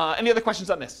right. Any other questions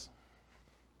on this?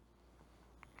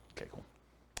 Okay, cool.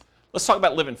 Let's talk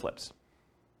about live-in flips.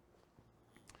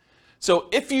 So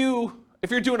if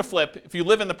you're doing a flip, if you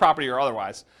live in the property or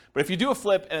otherwise, but if you do a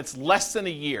flip and it's less than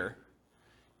a year,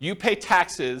 you pay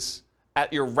taxes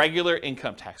at your regular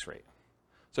income tax rate.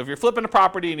 So if you're flipping a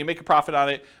property and you make a profit on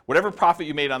it, whatever profit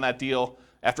you made on that deal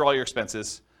after all your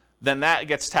expenses, then that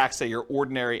gets taxed at your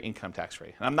ordinary income tax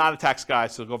rate. And I'm not a tax guy,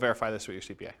 so go verify this with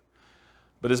your CPA.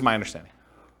 But this is my understanding.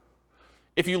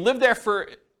 If you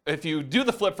do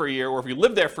the flip for a year, or if you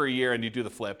live there for a year and you do the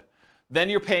flip, then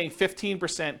you're paying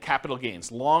 15% capital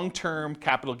gains, long-term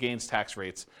capital gains tax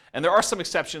rates. And there are some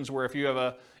exceptions where if you have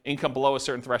an income below a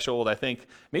certain threshold, I think,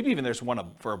 maybe even there's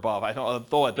one for above,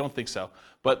 though I don't think so.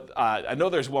 But I know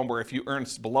there's one where if you earn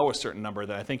below a certain number,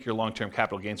 then I think your long-term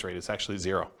capital gains rate is actually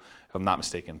 0, if I'm not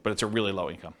mistaken. But it's a really low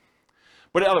income.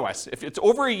 But otherwise, if it's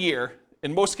over a year,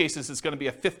 in most cases, it's going to be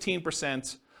a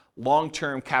 15%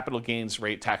 long-term capital gains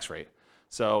rate tax rate.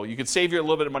 So you could save you a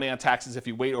little bit of money on taxes if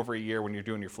you wait over a year when you're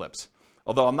doing your flips.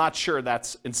 Although I'm not sure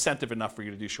that's incentive enough for you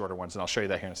to do shorter ones, and I'll show you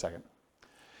that here in a second.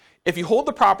 If you hold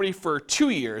the property for 2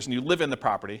 years and you live in the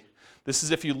property, this is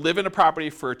if you live in a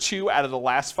property for 2 out of the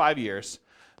last 5 years,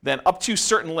 then up to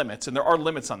certain limits, and there are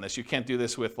limits on this. You can't do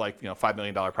this with $5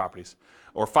 million properties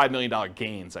or $5 million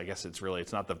gains. I guess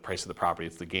it's not the price of the property,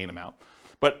 it's the gain amount.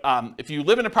 But if you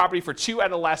live in a property for 2 out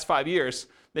of the last 5 years,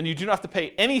 then you do not have to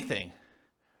pay anything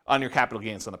on your capital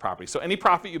gains on the property. So any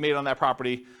profit you made on that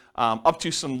property, up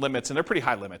to some limits, and they're pretty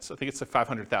high limits. I think it's like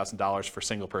 $500,000 for a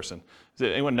single person.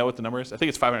 Does anyone know what the number is? I think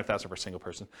it's $500,000 for a single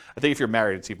person. I think if you're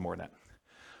married, it's even more than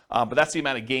that. But that's the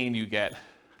amount of gain you get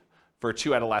for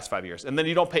 2 out of the last 5 years. And then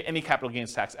you don't pay any capital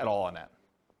gains tax at all on that.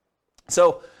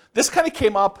 So this kind of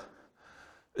came up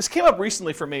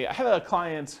recently for me. I had a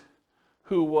client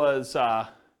who was,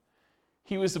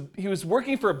 he was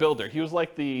working for a builder. He was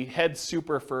like the head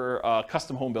super for a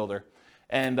custom home builder.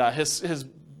 And his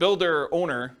builder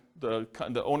owner,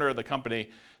 the owner of the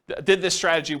company, did this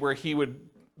strategy where he would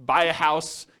buy a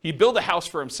house, he'd build a house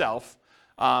for himself,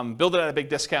 build it at a big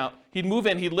discount. He'd move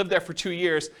in, he'd live there for 2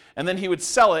 years, and then he would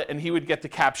sell it and he would get to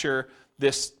capture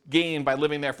this gain by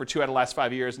living there for 2 out of the last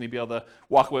 5 years, and he'd be able to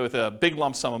walk away with a big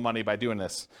lump sum of money by doing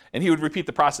this. And he would repeat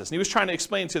the process. And he was trying to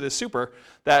explain to this super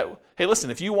that, hey,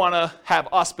 listen, if you want to have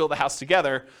us build a house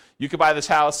together, you could buy this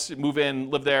house, move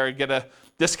in, live there, get a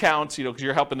discount, because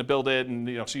you're helping to build it, and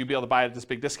so you'd be able to buy it at this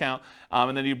big discount,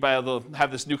 and then you'd be able to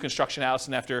have this new construction house,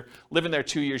 and after living there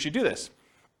 2 years, you do this.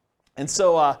 And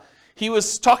so he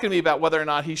was talking to me about whether or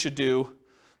not he should do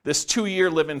this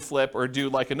 2-year live-in flip or do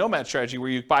like a Nomad strategy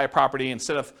where you buy a property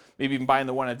instead of maybe even buying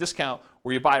the one at a discount,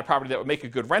 where you buy a property that would make a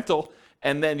good rental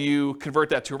and then you convert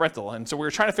that to a rental. And so we were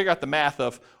trying to figure out the math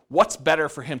of what's better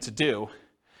for him to do.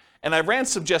 And I ran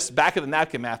some just back of the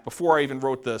napkin math before I even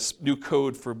wrote this new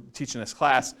code for teaching this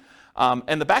class.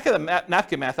 And the back of the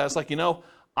napkin math, I was like,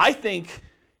 I think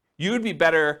you would be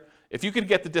better if you could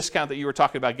get the discount that you were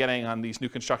talking about getting on these new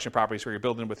construction properties where you're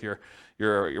building with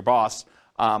your boss.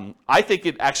 I think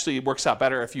it actually works out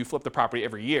better if you flip the property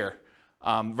every year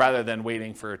rather than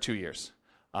waiting for 2 years.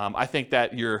 I think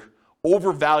that you're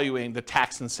overvaluing the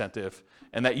tax incentive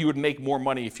and that you would make more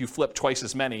money if you flip twice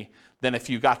as many than if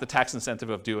you got the tax incentive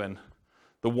of doing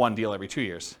the one deal every 2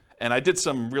 years. And I did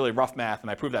some really rough math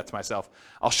and I proved that to myself.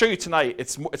 I'll show you tonight,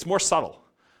 it's more subtle.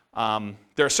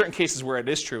 There are certain cases where it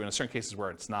is true and certain cases where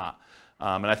it's not.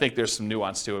 And I think there's some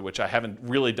nuance to it, which I haven't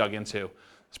really dug into.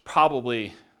 It's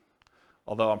probably,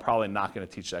 although I'm probably not going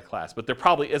to teach that class, but there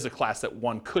probably is a class that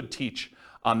one could teach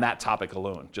on that topic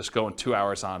alone, just going 2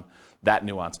 hours on that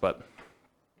nuance, but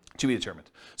to be determined.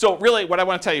 So really what I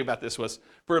want to tell you about this was,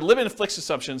 for live-in and flex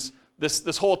assumptions,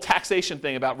 this whole taxation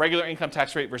thing about regular income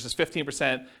tax rate versus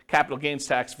 15% capital gains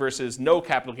tax versus no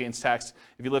capital gains tax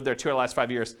if you lived there 2 of the last 5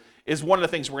 years is one of the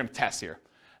things we're going to test here.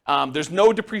 There's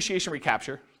no depreciation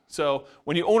recapture. So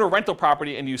when you own a rental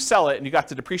property and you sell it and you got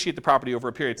to depreciate the property over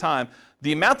a period of time,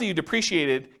 the amount that you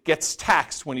depreciated gets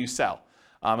taxed when you sell,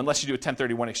 unless you do a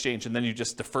 1031 exchange and then you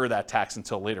just defer that tax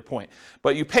until a later point.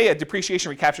 But you pay a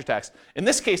depreciation recapture tax. In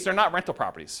this case, they're not rental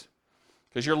properties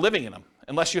because you're living in them.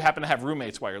 Unless you happen to have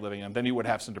roommates while you're living in them, then you would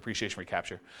have some depreciation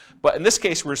recapture. But in this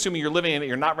case, we're assuming you're living in it,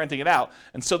 you're not renting it out,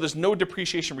 and so there's no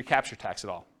depreciation recapture tax at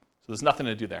all. So there's nothing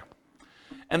to do there.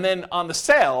 And then on the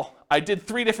sale, I did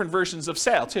 3 different versions of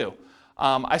sale too.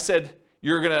 I said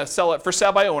you're going to sell it for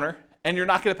sale by owner, and you're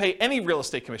not going to pay any real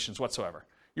estate commissions whatsoever.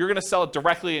 You're going to sell it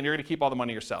directly, and you're going to keep all the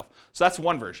money yourself. So that's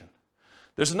one version.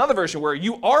 There's another version where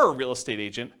you are a real estate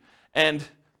agent, and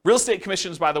real estate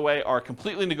commissions, by the way, are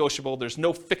completely negotiable. There's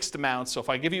no fixed amount. So if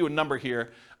I give you a number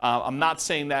here, I'm not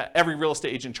saying that every real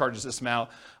estate agent charges this amount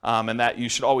and that you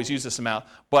should always use this amount.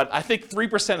 But I think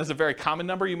 3% is a very common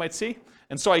number you might see.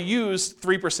 And so I use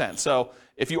 3%. So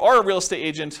if you are a real estate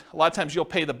agent, a lot of times you'll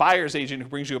pay the buyer's agent who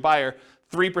brings you a buyer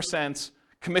 3%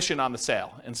 commission on the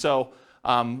sale. And so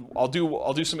I'll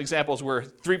do some examples where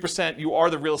 3% you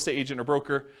are the real estate agent or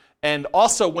broker. And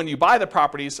also, when you buy the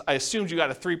properties, I assumed you got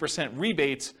a 3%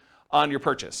 rebate on your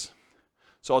purchase.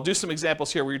 So I'll do some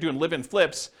examples here where you're doing live-in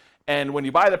flips, and when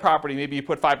you buy the property, maybe you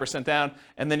put 5% down,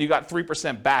 and then you got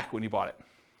 3% back when you bought it.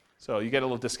 So you get a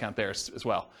little discount there as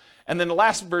well. And then the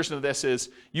last version of this is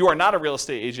you are not a real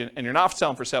estate agent, and you're not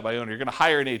selling for sale by owner. You're going to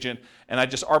hire an agent, and I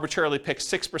just arbitrarily picked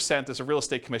 6% as a real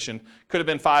estate commission. Could have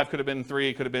been 5, could have been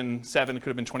 3, could have been 7, could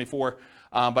have been 24.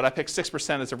 But I picked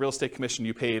 6% as a real estate commission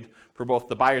you paid for both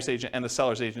the buyer's agent and the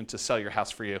seller's agent to sell your house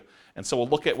for you. And so we'll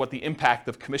look at what the impact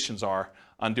of commissions are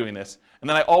on doing this. And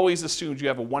then I always assumed you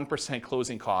have a 1%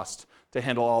 closing cost to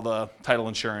handle all the title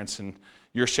insurance and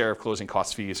your share of closing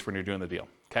cost fees when you're doing the deal.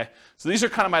 Okay? So these are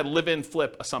kind of my live-in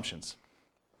flip assumptions.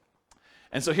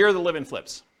 And so here are the live-in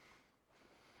flips.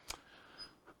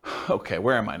 Okay,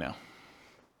 where am I now?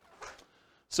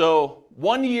 So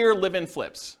 1 year live-in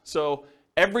flips. So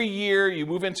every year you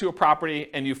move into a property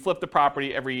and you flip the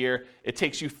property every year. It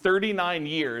takes you 39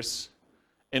 years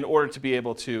in order to be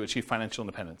able to achieve financial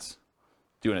independence,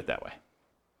 doing it that way.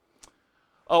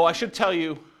 Oh, I should tell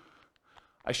you,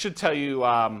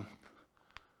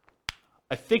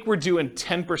 I think we're doing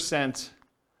 10%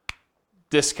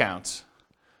 discounts.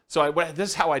 So this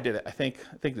is how I did it. I think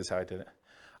this is how I did it.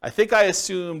 I think I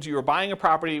assumed you were buying a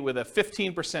property with a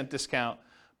 15% discount,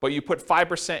 but you put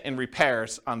 5% in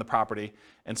repairs on the property,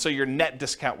 and so your net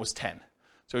discount was 10.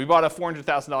 So if you bought a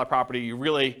 $400,000 property, you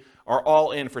really are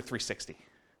all in for $360.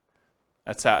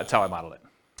 That's how I modeled it.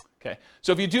 Okay.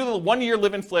 So if you do the 1 year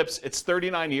live-in flips, it's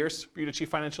 39 years for you to achieve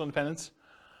financial independence.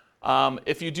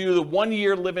 If you do the 1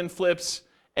 year live-in flips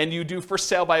and you do for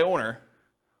sale by owner,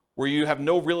 where you have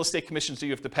no real estate commissions that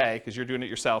you have to pay because you're doing it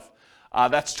yourself,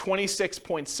 that's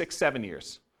 26.67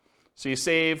 years. So you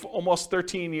save almost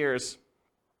 13 years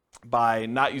by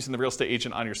not using the real estate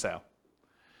agent on your sale.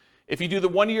 If you do the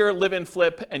 1 year live-in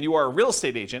flip and you are a real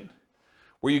estate agent,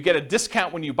 where you get a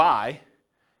discount when you buy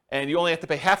and you only have to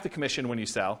pay half the commission when you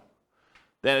sell,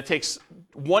 then it takes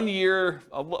 1 year,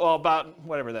 about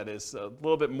whatever that is, a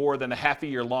little bit more than a half a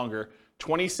year longer,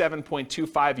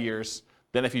 27.25 years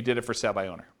than if you did it for sale by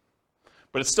owner.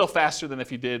 But it's still faster than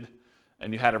if you did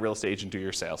and you had a real estate agent do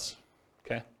your sales.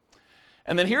 Okay?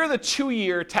 And then here are the 2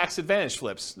 year tax advantage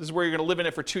flips. This is where you're going to live in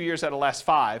it for 2 years out of the last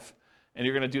 5, and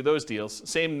you're going to do those deals.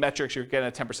 Same metrics, you're getting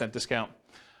a 10% discount.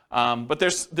 But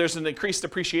there's an increased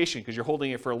depreciation because you're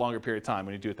holding it for a longer period of time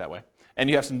when you do it that way. And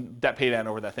you have some debt pay down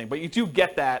over that thing. But you do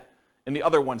get that in the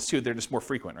other ones too. They're just more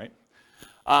frequent, right?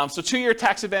 So 2 year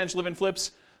tax advantage live-in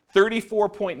flips,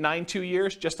 34.92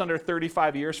 years, just under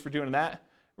 35 years for doing that.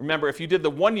 Remember, if you did the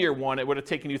 1 year one, it would have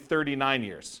taken you 39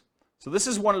 years. So this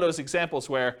is one of those examples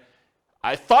where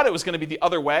I thought it was going to be the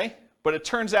other way, but it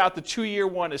turns out the 2 year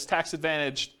one is tax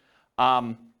advantaged.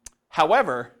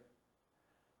 However,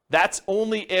 that's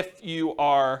only if you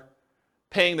are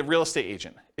paying the real estate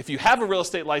agent. If you have a real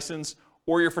estate license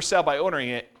or you're for sale by owning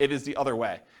it, it is the other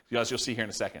way, as you'll see here in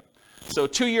a second. So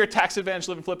 2 year tax advantage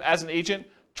live and flip as an agent,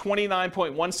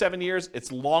 29.17 years.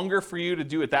 It's longer for you to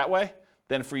do it that way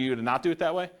than for you to not do it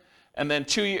that way. and then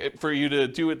 2 year for you to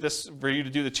do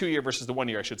the 2 year versus the 1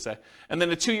 year, I should say. And then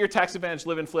the 2 year tax advantage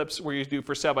live-in flips where you do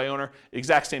for sale by owner,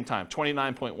 exact same time,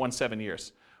 29.17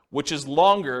 years, which is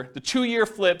longer. The 2 year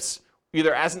flips,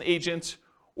 either as an agent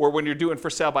or when you're doing for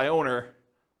sale by owner,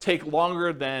 take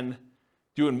longer than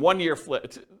doing 1 year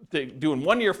flips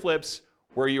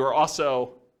where you are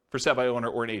also for sale by owner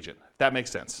or an agent. If that makes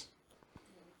sense.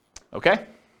 Okay?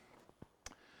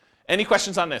 Any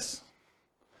questions on this?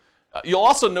 You'll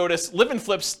also notice live-in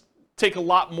flips take a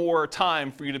lot more time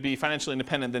for you to be financially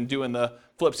independent than doing the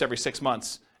flips every 6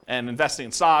 months and investing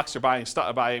in stocks or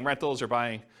buying rentals or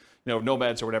buying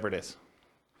nomads or whatever it is.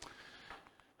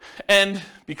 And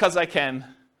because I can,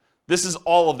 this is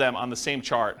all of them on the same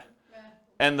chart.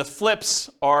 And the flips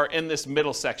are in this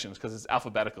middle section because it's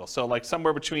alphabetical. So like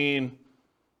somewhere between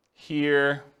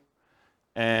here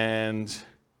and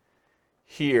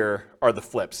here are the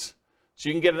flips. So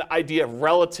you can get an idea of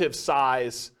relative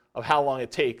size of how long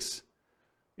it takes.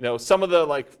 Some of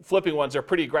the flipping ones are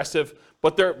pretty aggressive,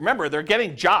 but remember, they're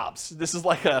getting jobs. This is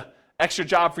like a extra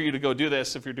job for you to go do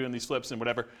this if you're doing these flips and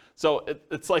whatever. So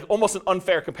it's like almost an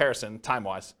unfair comparison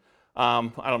time-wise. I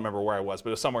don't remember where I was, but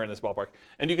it was somewhere in this ballpark.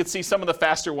 And you can see some of the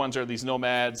faster ones are these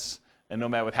nomads and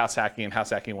nomad with house hacking, and house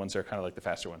hacking ones are kind of like the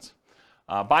faster ones.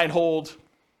 Buy and hold,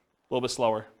 a little bit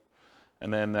slower.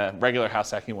 And then regular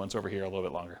house hacking ones over here a little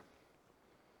bit longer.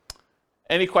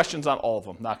 Any questions on all of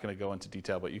them? Not going to go into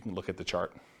detail, but you can look at the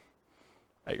chart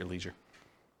at your leisure.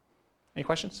 Any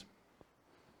questions?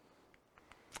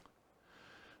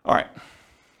 All right.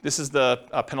 This is the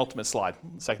penultimate slide,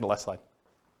 second to last slide.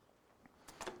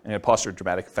 And pause for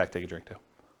dramatic effect. Take a drink, too.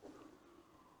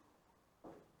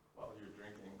 While you're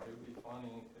drinking, it would be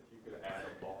funny if you could add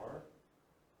a bar.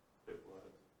 It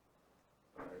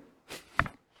would.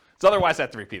 So otherwise, I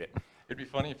have to repeat it. It'd be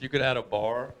funny if you could add a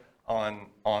bar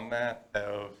on that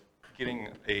of getting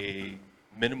a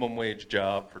minimum wage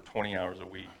job for 20 hours a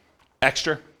week.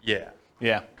 Extra? Yeah.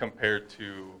 Yeah. Compared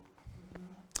to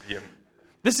the...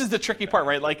 This is the tricky part,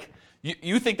 right? Like,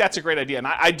 you think that's a great idea, and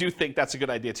I do think that's a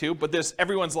good idea too, but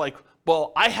everyone's like,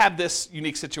 well, I have this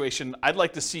unique situation. I'd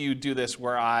like to see you do this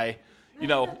where I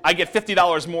get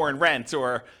 $50 more in rent,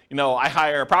 or, I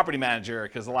hire a property manager,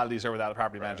 because a lot of these are without a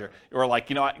property manager, or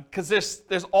because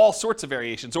there's all sorts of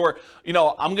variations, or,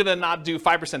 I'm going to not do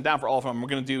 5% down for all of them. We're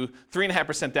going to do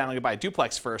 3.5% down. I'm going to buy a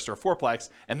duplex first or a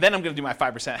fourplex, and then I'm going to do my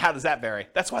 5%. How does that vary?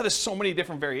 That's why there's so many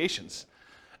different variations.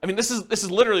 I mean, this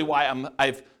is literally why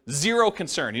I've zero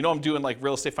concern. I'm doing like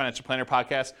Real Estate Financial Planner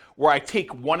podcast where I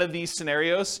take one of these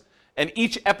scenarios, and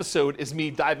each episode is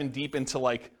me diving deep into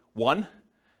one,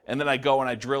 and then I go and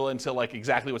I drill into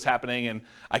exactly what's happening, and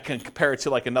I can compare it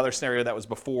to another scenario that was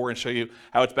before and show you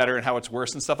how it's better and how it's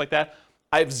worse and stuff like that.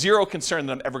 I have zero concern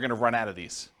that I'm ever going to run out of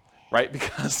these, right?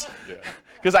 Because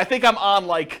I think I'm on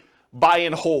buy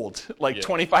and hold,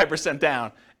 25%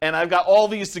 down. And I've got all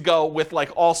these to go with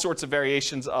all sorts of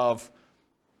variations of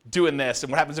doing this.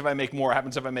 And what happens if I make more? What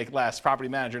happens if I make less? Property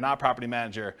manager, not property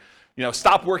manager.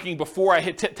 Stop working before I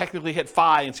technically hit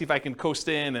FI and see if I can coast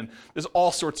in. And there's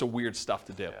all sorts of weird stuff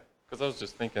to do. Yeah, because I was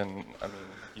just thinking,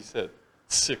 you said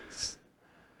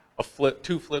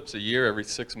two flips a year every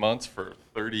 6 months for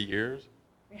 30 years.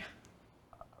 Yeah.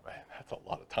 Man, that's a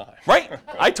lot of time. Right?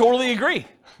 I totally agree.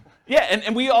 Yeah,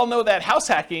 and we all know that house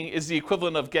hacking is the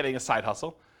equivalent of getting a side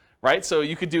hustle, right? So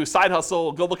you could do side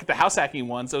hustle, go look at the house hacking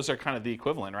ones. Those are kind of the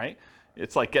equivalent, right?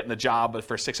 It's like getting a job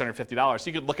for $650.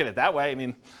 You could look at it that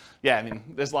way.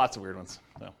 There's lots of weird ones.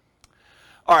 So.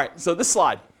 All right, so this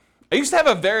slide. I used to have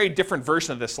a very different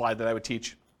version of this slide that I would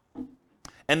teach.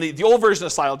 And the old version of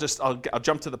the slide, I'll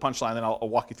jump to the punchline, then I'll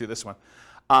walk you through this one.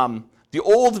 The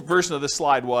old version of this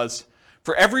slide was,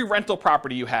 for every rental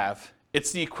property you have,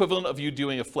 it's the equivalent of you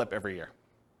doing a flip every year.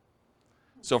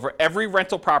 So for every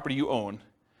rental property you own,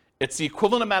 it's the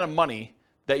equivalent amount of money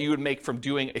that you would make from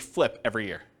doing a flip every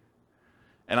year.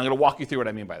 And I'm going to walk you through what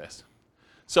I mean by this.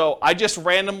 So I just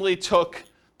randomly took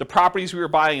the properties we were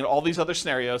buying in all these other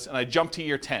scenarios, and I jumped to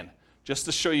year 10, just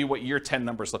to show you what year 10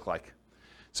 numbers look like.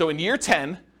 So in year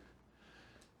 10,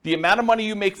 the amount of money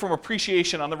you make from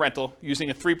appreciation on the rental, using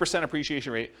a 3%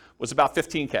 appreciation rate, was about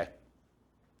 $15K.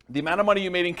 The amount of money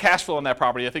you made in cash flow on that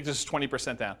property, I think this is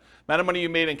 20% down. The amount of money you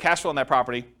made in cash flow on that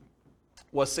property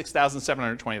was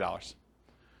 $6,720.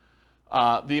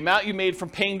 The amount you made from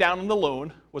paying down on the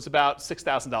loan was about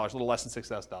 $6,000, a little less than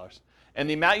 $6,000. And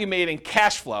the amount you made in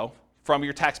cash flow from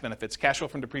your tax benefits, cash flow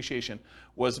from depreciation,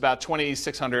 was about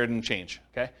 $2,600 and change.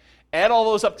 Okay? Add all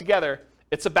those up together,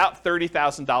 it's about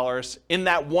 $30,000 in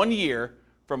that 1 year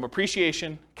from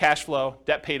appreciation, cash flow,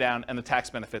 debt pay down, and the tax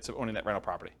benefits of owning that rental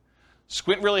property.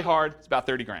 Squint really hard, it's about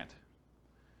 30 grand.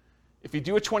 If you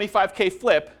do a 25K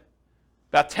flip,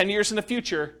 About 10 years in the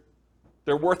future,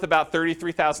 they're worth about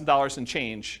 $33,000 in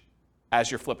change as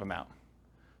your flip amount.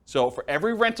 So for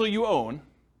every rental you own,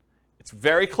 it's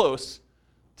very close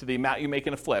to the amount you make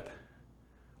in a flip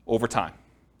over time.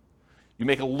 You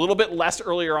make a little bit less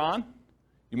earlier on,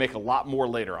 you make a lot more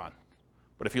later on.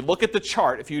 But if you look at the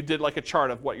chart, if you did like a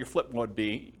chart of what your flip would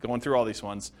be, going through all these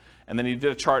ones, and then you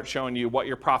did a chart showing you what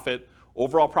your profit,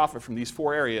 overall profit from these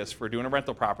 4 areas for doing a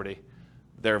rental property,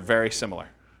 they're very similar.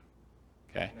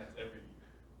 Okay? And that's every year.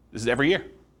 This is every year.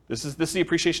 This is the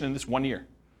appreciation in this 1 year.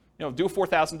 You know, do a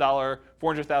 $4,000,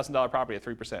 $400,000 property at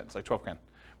 3%. It's like 12 grand,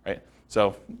 right?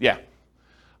 So yeah.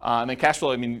 And then cash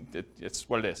flow, I mean, it's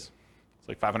what it is. It's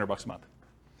like $500 a month.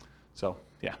 So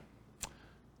yeah.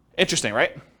 Interesting,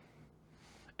 right?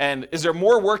 And is there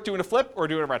more work doing a flip or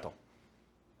doing a rental?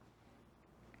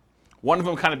 One of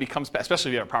them kind of becomes, especially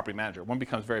if you have a property manager, one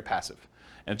becomes very passive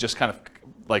and it just kind of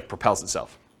like propels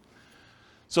itself.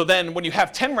 So then when you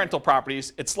have 10 rental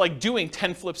properties, it's like doing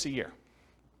 10 flips a year.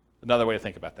 Another way to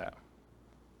think about that.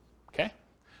 Okay?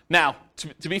 Now,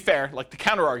 to be fair, like the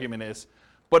counter argument is,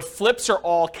 but flips are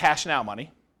all cash now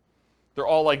money. They're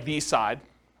all like the side,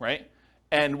 right?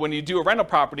 And when you do a rental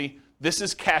property, this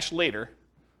is cash later.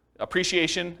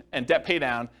 Appreciation and debt pay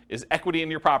down is equity in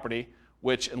your property,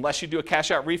 which unless you do a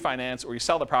cash out refinance or you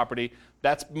sell the property,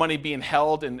 that's money being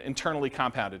held and internally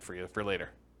compounded for you for later.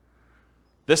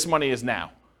 This money is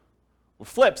now. With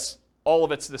flips, all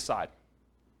of it's this side,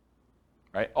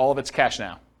 right? All of it's cash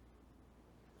now.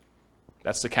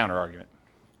 That's the counter argument.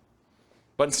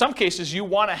 But in some cases, you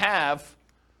want to have,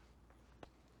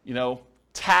 you know,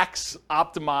 tax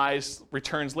optimized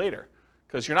returns later,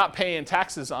 because you're not paying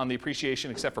taxes on the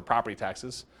appreciation except for property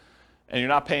taxes, and you're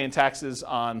not paying taxes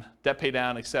on debt pay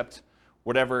down except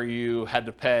whatever you had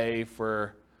to pay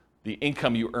for the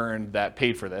income you earned that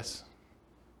paid for this,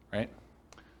 right?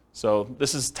 So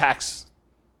this is tax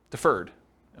deferred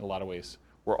in a lot of ways,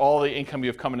 where all the income you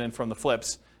have coming in from the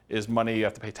flips is money you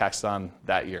have to pay taxes on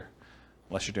that year,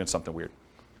 unless you're doing something weird,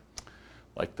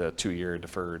 like the 2-year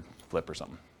deferred flip or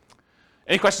something.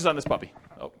 Any questions on this puppy?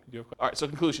 Oh, you have all right, so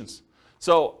conclusions.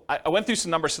 So I went through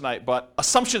some numbers tonight, but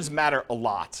assumptions matter a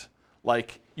lot.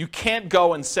 Like, you can't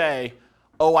go and say,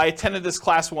 oh, I attended this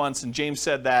class once and James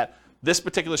said that this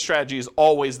particular strategy is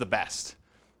always the best.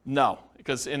 No,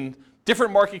 because in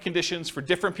different market conditions for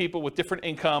different people with different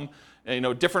income, you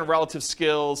know, different relative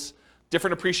skills,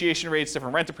 different appreciation rates,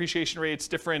 different rent appreciation rates,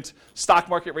 different stock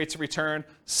market rates of return.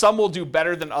 Some will do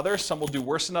better than others, some will do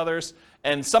worse than others,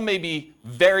 and some may be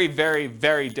very, very,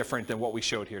 very different than what we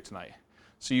showed here tonight.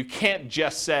 So you can't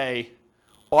just say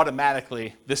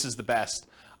automatically, this is the best.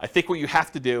 I think what you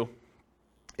have to do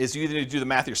is you either need to do the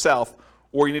math yourself,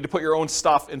 or you need to put your own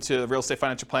stuff into the Real Estate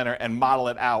Financial Planner and model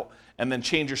it out, and then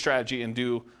change your strategy and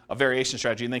do a variation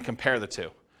strategy, and then compare the two.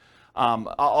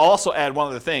 I'll also add one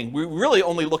other thing. We really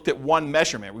only looked at one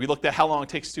measurement. We looked at how long it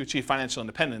takes to achieve financial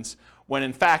independence, when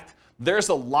in fact, there's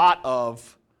a lot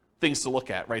of things to look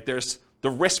at, right? There's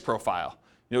the risk profile.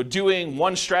 You know, doing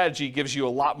one strategy gives you a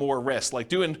lot more risk. Like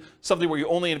doing something where you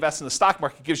only invest in the stock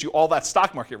market gives you all that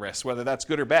stock market risk, whether that's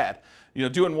good or bad. You know,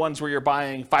 doing ones where you're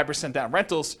buying 5% down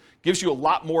rentals gives you a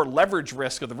lot more leverage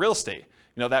risk of the real estate.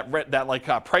 You know,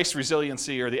 that price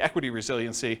resiliency or the equity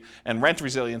resiliency and rent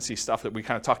resiliency stuff that we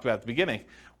kind of talked about at the beginning,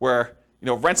 where, you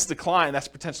know, rents decline, that's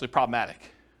potentially problematic.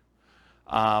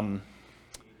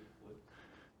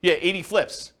 80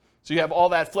 flips. So you have all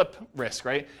that flip risk,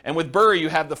 right? And with BRRRR, you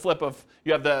have the flip of,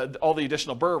 you have all the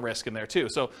additional BRRRR risk in there too.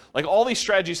 So like all these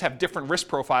strategies have different risk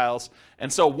profiles.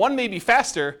 And so one may be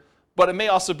faster, but it may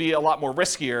also be a lot more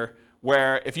riskier,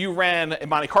 where if you ran a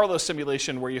Monte Carlo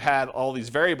simulation where you had all these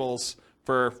variables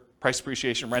for price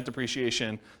appreciation, rent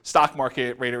appreciation, stock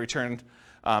market rate of return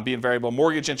being variable,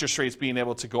 mortgage interest rates being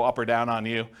able to go up or down on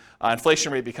you,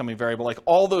 inflation rate becoming variable, like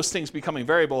all those things becoming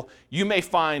variable, you may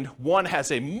find one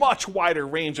has a much wider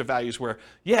range of values where,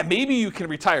 yeah, maybe you can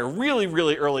retire really,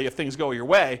 really early if things go your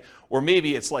way, or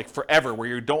maybe it's like forever where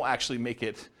you don't actually make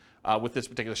it with this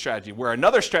particular strategy, where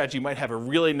another strategy might have a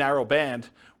really narrow band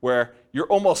where you're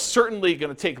almost certainly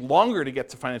going to take longer to get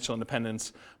to financial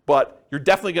independence, but you're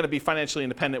definitely going to be financially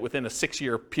independent within a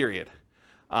 6-year period.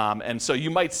 And so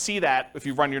you might see that if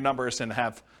you run your numbers and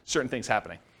have certain things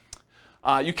happening.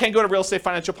 You can go to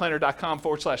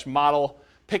realestatefinancialplanner.com/model,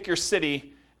 pick your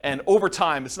city, and over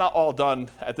time, it's not all done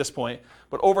at this point,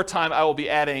 but over time I will be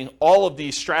adding all of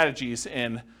these strategies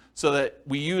in so that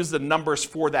we use the numbers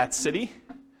for that city,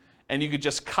 and you could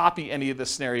just copy any of the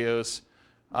scenarios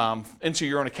into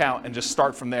your own account and just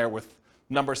start from there with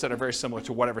numbers that are very similar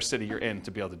to whatever city you're in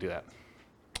to be able to do that.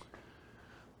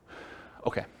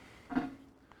 Okay.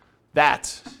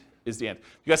 That is the end.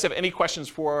 If you guys have any questions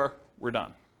for we're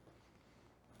done.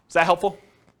 Is that helpful?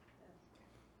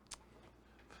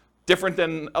 Different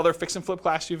than other fix and flip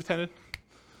classes you've attended,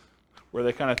 where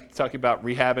they kind of talk about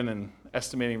rehabbing and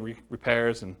estimating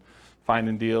repairs and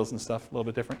finding deals and stuff, a little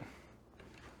bit different?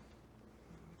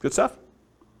 Good stuff?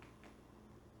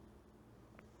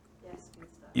 Yes, good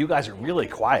stuff. You guys are really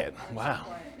quiet. Wow.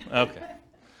 Okay.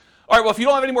 All right, well, if you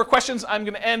don't have any more questions, I'm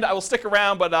going to end. I will stick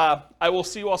around, but I will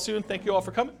see you all soon. Thank you all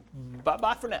for coming.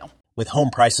 Bye-bye for now. With home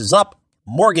prices up,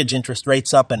 mortgage interest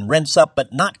rates up, and rents up,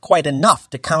 but not quite enough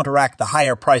to counteract the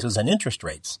higher prices and interest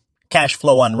rates, cash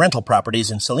flow on rental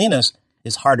properties in Salinas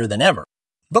is harder than ever.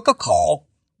 Book a call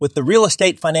with the Real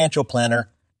Estate Financial Planner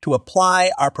to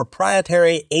apply our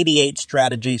proprietary 88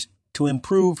 strategies to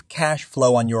improve cash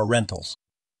flow on your rentals.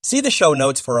 See the show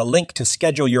notes for a link to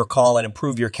schedule your call and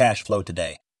improve your cash flow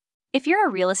today. If you're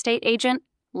a real estate agent,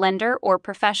 lender, or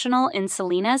professional in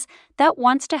Salinas that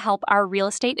wants to help our real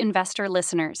estate investor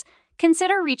listeners,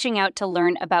 consider reaching out to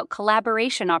learn about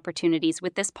collaboration opportunities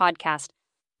with this podcast.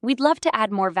 We'd love to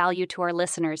add more value to our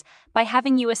listeners by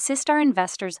having you assist our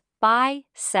investors buy,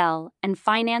 sell, and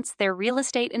finance their real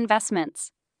estate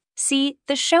investments. See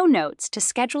the show notes to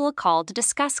schedule a call to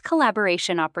discuss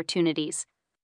collaboration opportunities.